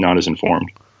just not as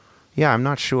informed. Yeah, I'm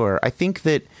not sure. I think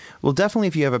that, well, definitely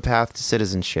if you have a path to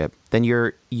citizenship, then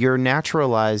you're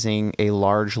naturalizing a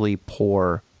largely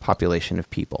poor population of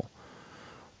people.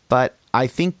 But I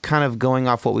think, kind of going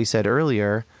off what we said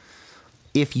earlier,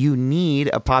 if you need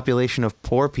a population of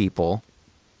poor people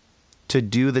to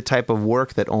do the type of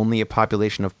work that only a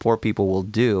population of poor people will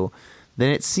do, then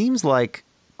it seems like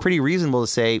pretty reasonable to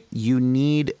say you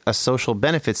need a social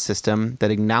benefits system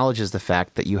that acknowledges the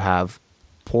fact that you have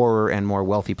poorer and more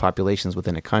wealthy populations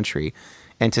within a country.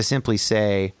 And to simply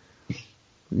say,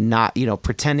 not,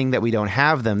 pretending that we don't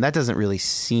have them, that doesn't really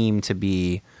seem to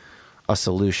be a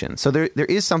solution. So there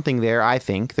is something there, I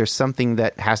think. There's something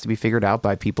that has to be figured out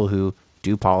by people who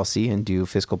do policy and do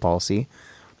fiscal policy.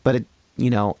 But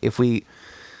if we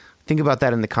think about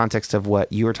that in the context of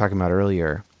what you were talking about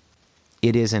earlier,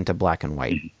 it isn't a black and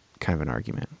white kind of an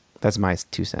argument. That's my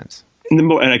 2 cents.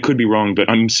 And I could be wrong, but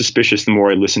I'm suspicious the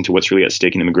more I listen to what's really at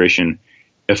stake in immigration,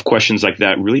 if questions like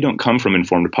that really don't come from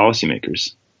informed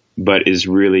policymakers, but is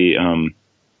really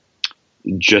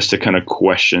just a kind of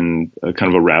question, a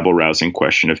kind of a rabble-rousing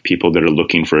question of people that are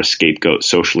looking for a scapegoat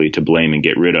socially to blame and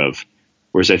get rid of.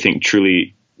 Whereas I think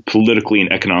truly politically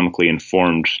and economically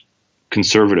informed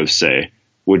conservatives, say,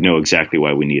 would know exactly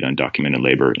why we need undocumented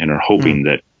labor and are hoping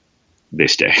that they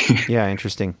stay. Yeah,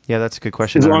 interesting. Yeah, that's a good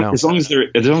question. As long as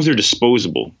they're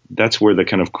disposable, that's where the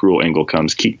kind of cruel angle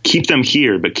comes. Keep them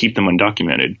here, but keep them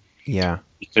undocumented. Yeah,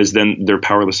 because then they're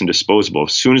powerless and disposable.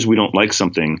 As soon as we don't like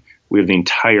something, we have the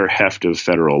entire heft of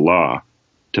federal law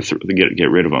to get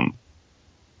rid of them.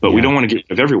 But we don't want to get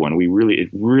rid of everyone. It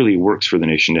really works for the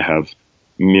nation to have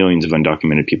millions of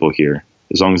undocumented people here,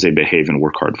 as long as they behave and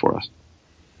work hard for us.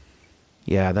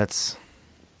 Yeah, that's,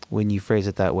 when you phrase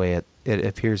it that way, it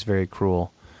appears very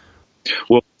cruel.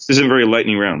 Well, this isn't very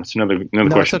lightning round. It's another question.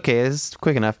 No, it's okay. It's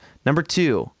quick enough. Number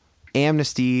 2,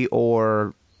 amnesty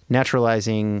or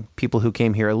naturalizing people who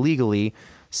came here illegally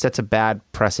sets a bad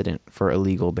precedent for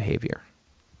illegal behavior.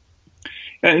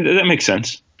 And that makes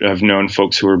sense. I've known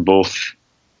folks who are both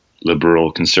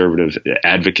liberal, conservative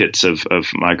advocates of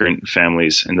migrant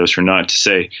families and those who are not, to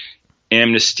say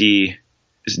amnesty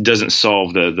doesn't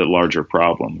solve the larger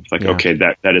problem. Like, okay,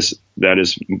 that is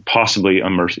possibly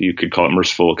you could call it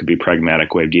merciful. It could be a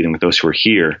pragmatic way of dealing with those who are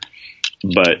here.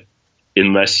 But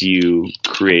unless you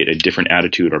create a different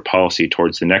attitude or policy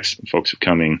towards the next folks who are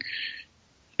coming,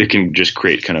 it can just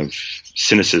create kind of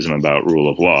cynicism about rule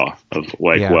of law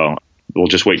well, we'll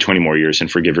just wait 20 more years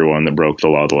and forgive everyone that broke the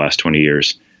law the last 20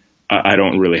 years. I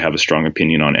don't really have a strong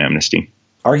opinion on amnesty.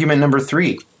 Argument number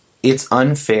 3, it's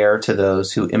unfair to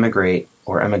those who immigrate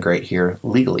or emigrate here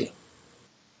legally.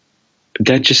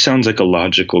 That just sounds like a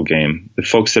logical game. The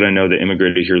folks that I know that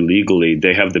immigrated here legally,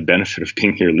 they have the benefit of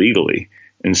being here legally.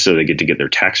 And so they get to get their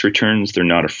tax returns. They're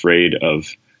not afraid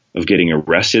of getting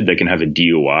arrested. They can have a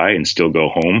DUI and still go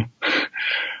home.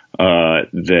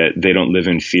 That they don't live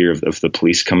in fear of the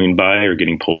police coming by or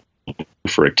getting pulled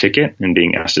for a ticket and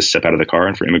being asked to step out of the car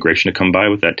and for immigration to come by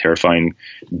with that terrifying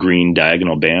green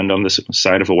diagonal band on the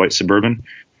side of a white Suburban.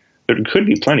 There could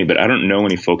be plenty, but I don't know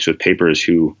any folks with papers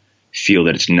who feel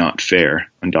that it's not fair,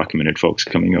 undocumented folks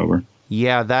coming over.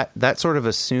 Yeah, that sort of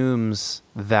assumes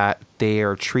that they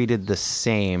are treated the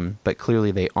same, but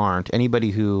clearly they aren't.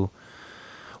 Anybody who,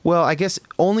 well, I guess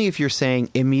only if you're saying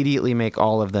immediately make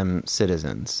all of them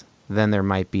citizens, then there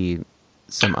might be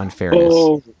some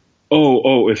unfairness.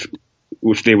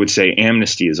 If they would say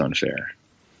amnesty is unfair.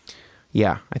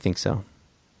 Yeah, I think so.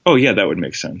 Oh, yeah, that would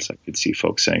make sense. I could see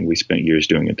folks saying we spent years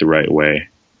doing it the right way,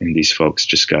 and these folks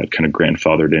just got kind of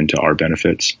grandfathered into our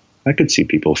benefits. I could see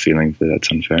people feeling that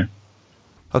that's unfair.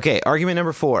 Okay, argument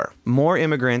number 4. More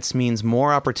immigrants means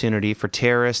more opportunity for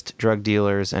terrorists, drug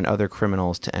dealers, and other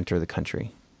criminals to enter the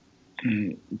country.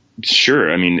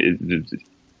 Sure. I mean,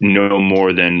 no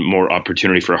more than more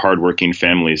opportunity for hardworking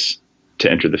families to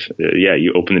enter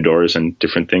you open the doors and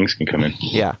different things can come in.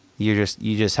 Yeah. You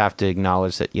just have to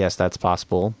acknowledge that, yes, that's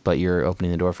possible, but you're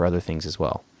opening the door for other things as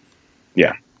well.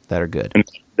 Yeah. That are good. And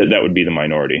that would be the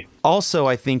minority. Also,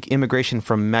 I think immigration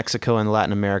from Mexico and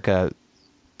Latin America,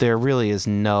 there really is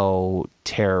no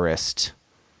terrorist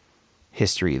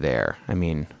history there. I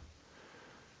mean,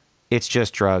 it's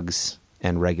just drugs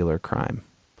and regular crime.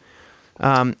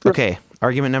 Okay,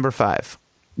 argument number 5.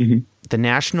 Mm-hmm. The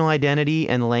national identity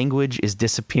and language is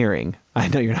disappearing. I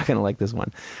know you're not going to like this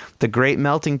one. The great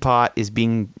melting pot is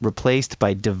being replaced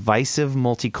by divisive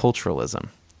multiculturalism.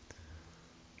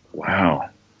 Wow.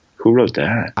 Who wrote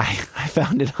that? I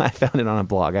found it on a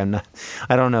blog.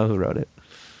 I don't know who wrote it.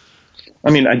 I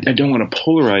mean, I don't want to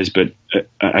polarize, but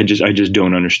I just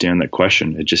don't understand that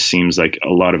question. It just seems like a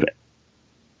lot of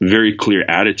very clear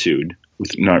attitude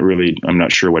with I'm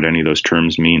not sure what any of those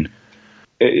terms mean.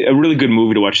 A really good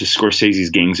movie to watch is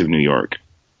Scorsese's Gangs of New York.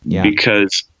 Yeah.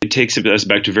 Because it takes us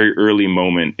back to a very early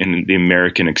moment in the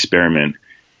American experiment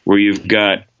where you've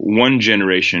got one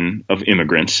generation of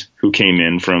immigrants who came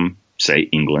in from, say,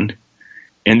 England,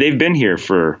 and they've been here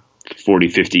for 40,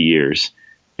 50 years,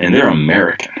 and they're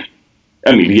American.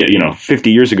 I mean,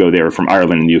 50 years ago they were from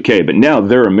Ireland and the UK, but now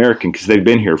they're American because they've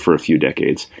been here for a few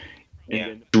decades.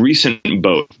 And the recent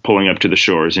boat pulling up to the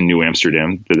shores in New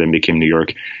Amsterdam that then became New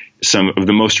York, some of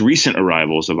the most recent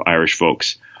arrivals of Irish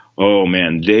folks, oh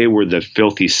man, they were the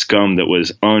filthy scum that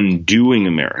was undoing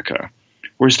America,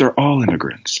 whereas they're all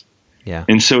immigrants. Yeah.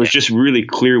 And so it's just really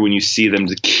clear when you see them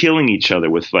killing each other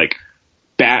with like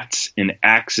bats and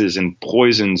axes and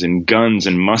poisons and guns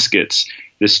and muskets.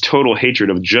 This total hatred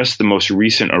of just the most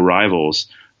recent arrivals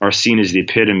are seen as the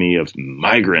epitome of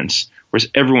migrants, whereas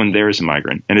everyone there is a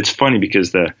migrant. And it's funny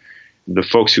because the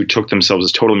folks who took themselves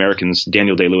as total Americans,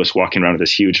 Daniel Day-Lewis walking around with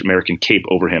this huge American cape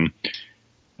over him,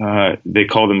 they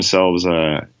call themselves,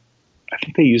 I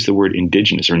think they use the word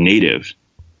indigenous or native,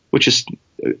 which is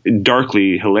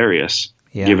darkly hilarious,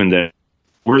 given that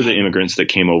we're the immigrants that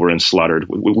came over and slaughtered.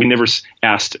 We never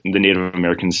asked the Native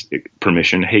Americans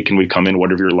permission. Hey, can we come in?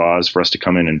 What are your laws for us to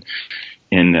come in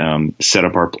and set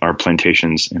up our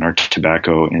plantations and our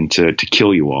tobacco and to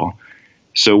kill you all?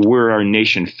 So we're our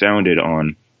nation founded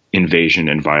on invasion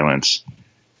and violence.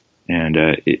 And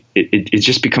it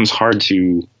just becomes hard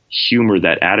to humor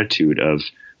that attitude of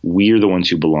we're the ones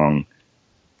who belong,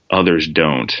 others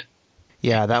don't.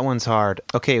 Yeah, that one's hard.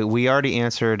 Okay, we already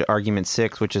answered argument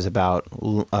 6, which is about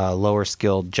lower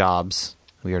skilled jobs.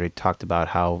 We already talked about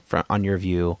how, on your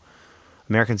view,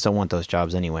 Americans don't want those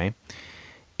jobs anyway.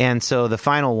 And so the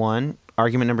final one,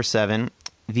 argument number 7,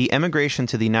 the emigration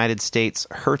to the United States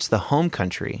hurts the home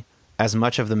country as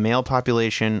much of the male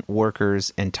population,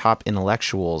 workers, and top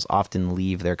intellectuals often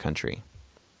leave their country.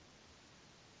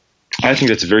 I think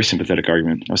that's a very sympathetic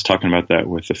argument. I was talking about that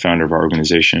with the founder of our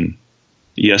organization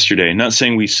yesterday. Not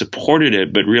saying we supported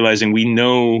it, but realizing we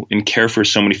know and care for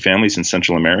so many families in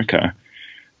Central America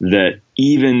that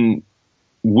even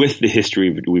with the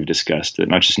history we've discussed, that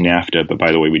not just NAFTA, but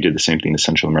by the way, we did the same thing to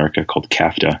Central America called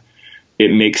CAFTA.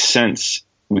 It makes sense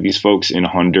with these folks in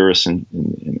Honduras and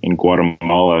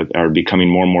Guatemala are becoming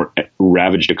more and more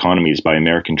ravaged economies by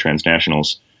American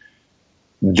transnationals.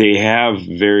 They have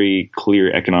very clear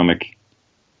economic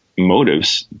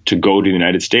motives to go to the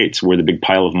United States, where the big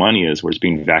pile of money is, where it's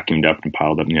being vacuumed up and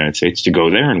piled up in the United States, to go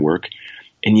there and work.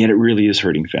 And yet it really is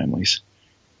hurting families.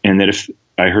 And that if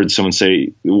I heard someone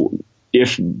say,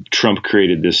 if Trump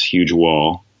created this huge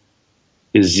wall,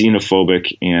 as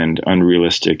xenophobic and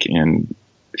unrealistic and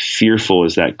fearful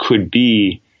as that could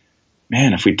be,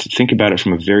 man, if we think about it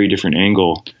from a very different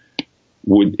angle,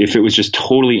 if it was just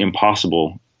totally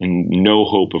impossible and no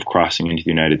hope of crossing into the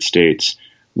United States,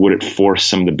 would it force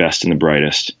some of the best and the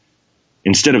brightest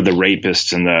instead of the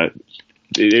rapists and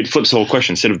it flips the whole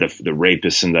question. Instead of the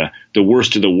rapists and the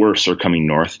worst of the worst are coming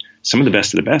north, some of the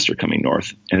best are coming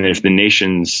north. And if the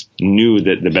nations knew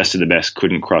that the best of the best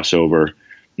couldn't cross over,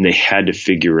 and they had to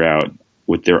figure out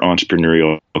with their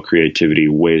entrepreneurial creativity,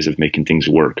 ways of making things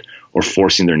work, or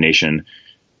forcing their nation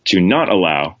to not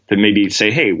allow, that maybe say,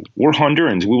 hey, we're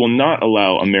Hondurans. We will not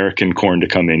allow American corn to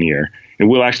come in here. And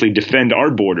we'll actually defend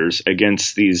our borders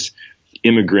against these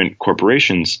immigrant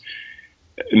corporations.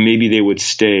 Maybe they would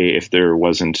stay if there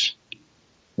wasn't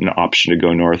an option to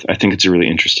go north. I think it's a really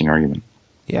interesting argument.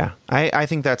 Yeah, I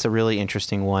think that's a really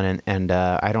interesting one, and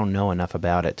I don't know enough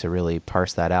about it to really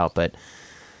parse that out, but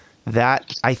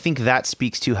I think that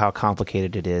speaks to how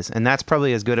complicated it is, and that's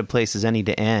probably as good a place as any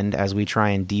to end as we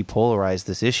try and depolarize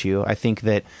this issue. I think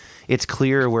that it's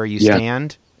clear where you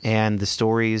stand, and the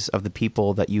stories of the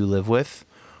people that you live with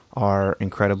are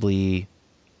incredibly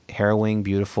harrowing,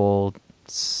 beautiful,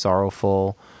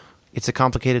 sorrowful. It's a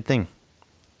complicated thing.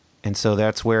 And so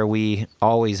that's where we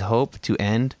always hope to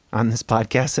end on this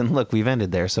podcast. And look, we've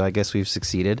ended there, so I guess we've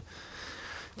succeeded.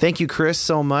 Thank you, Chris,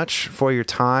 so much for your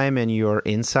time and your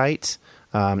insight.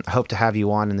 I hope to have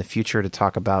you on in the future to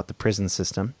talk about the prison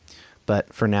system.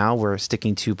 But for now, we're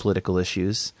sticking to political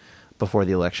issues before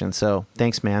the election. So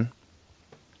thanks, man.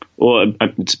 Well,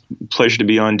 it's a pleasure to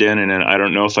be on, Dan, and I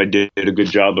don't know if I did a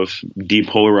good job of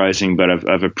depolarizing, but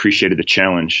I've appreciated the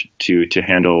challenge to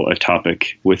handle a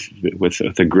topic with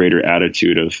a greater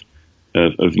attitude of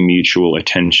mutual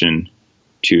attention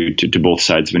to both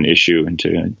sides of an issue, and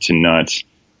to not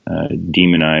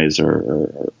demonize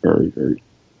or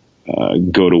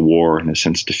go to war in a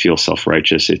sense to feel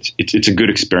self-righteous. It's a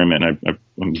good experiment.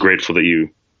 I'm grateful that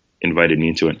you invited me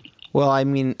into it. Well, I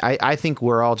mean, I think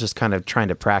we're all just kind of trying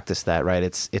to practice that, right?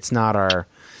 It's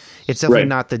definitely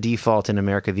not the default in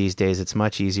America these days. It's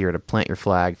much easier to plant your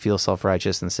flag, feel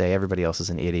self-righteous, and say everybody else is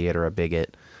an idiot or a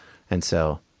bigot. And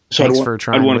so thanks for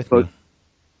trying with me.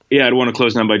 Yeah, I'd want to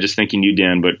close now by just thanking you,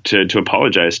 Dan, but to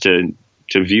apologize to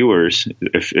viewers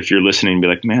if you're listening and be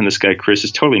like, man, this guy Chris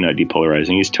is totally not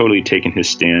depolarizing. He's totally taking his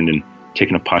stand and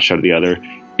taking a pot shot at the other.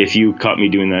 If you caught me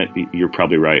doing that, you're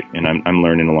probably right, and I'm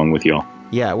learning along with y'all.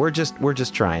 Yeah, we're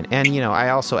just trying. And, I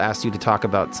also asked you to talk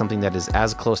about something that is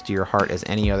as close to your heart as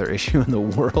any other issue in the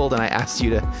world. And I asked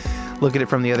you to look at it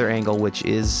from the other angle, which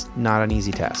is not an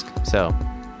easy task. So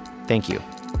thank you.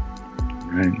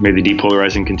 All right. May the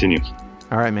depolarizing continue.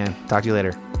 All right, man. Talk to you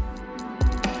later.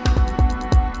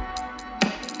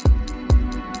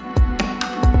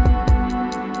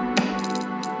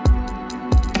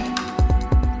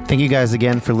 Thank you guys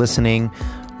again for listening.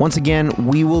 Once again,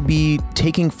 we will be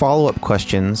taking follow-up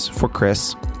questions for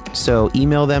Chris, so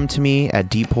email them to me at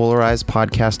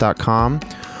depolarizedpodcast.com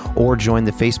or join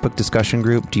the Facebook discussion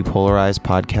group, Depolarized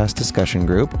Podcast Discussion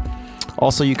Group.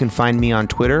 Also, you can find me on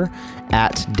Twitter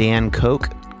at Dan Koch,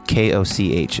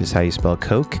 Koch is how you spell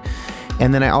Coke.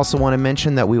 And then I also want to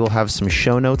mention that we will have some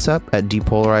show notes up at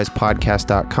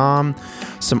depolarizedpodcast.com,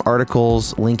 some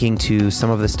articles linking to some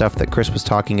of the stuff that Chris was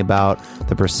talking about,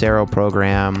 the Bracero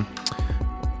program,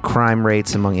 crime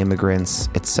rates among immigrants,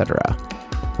 etc.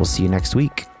 We'll see you next week.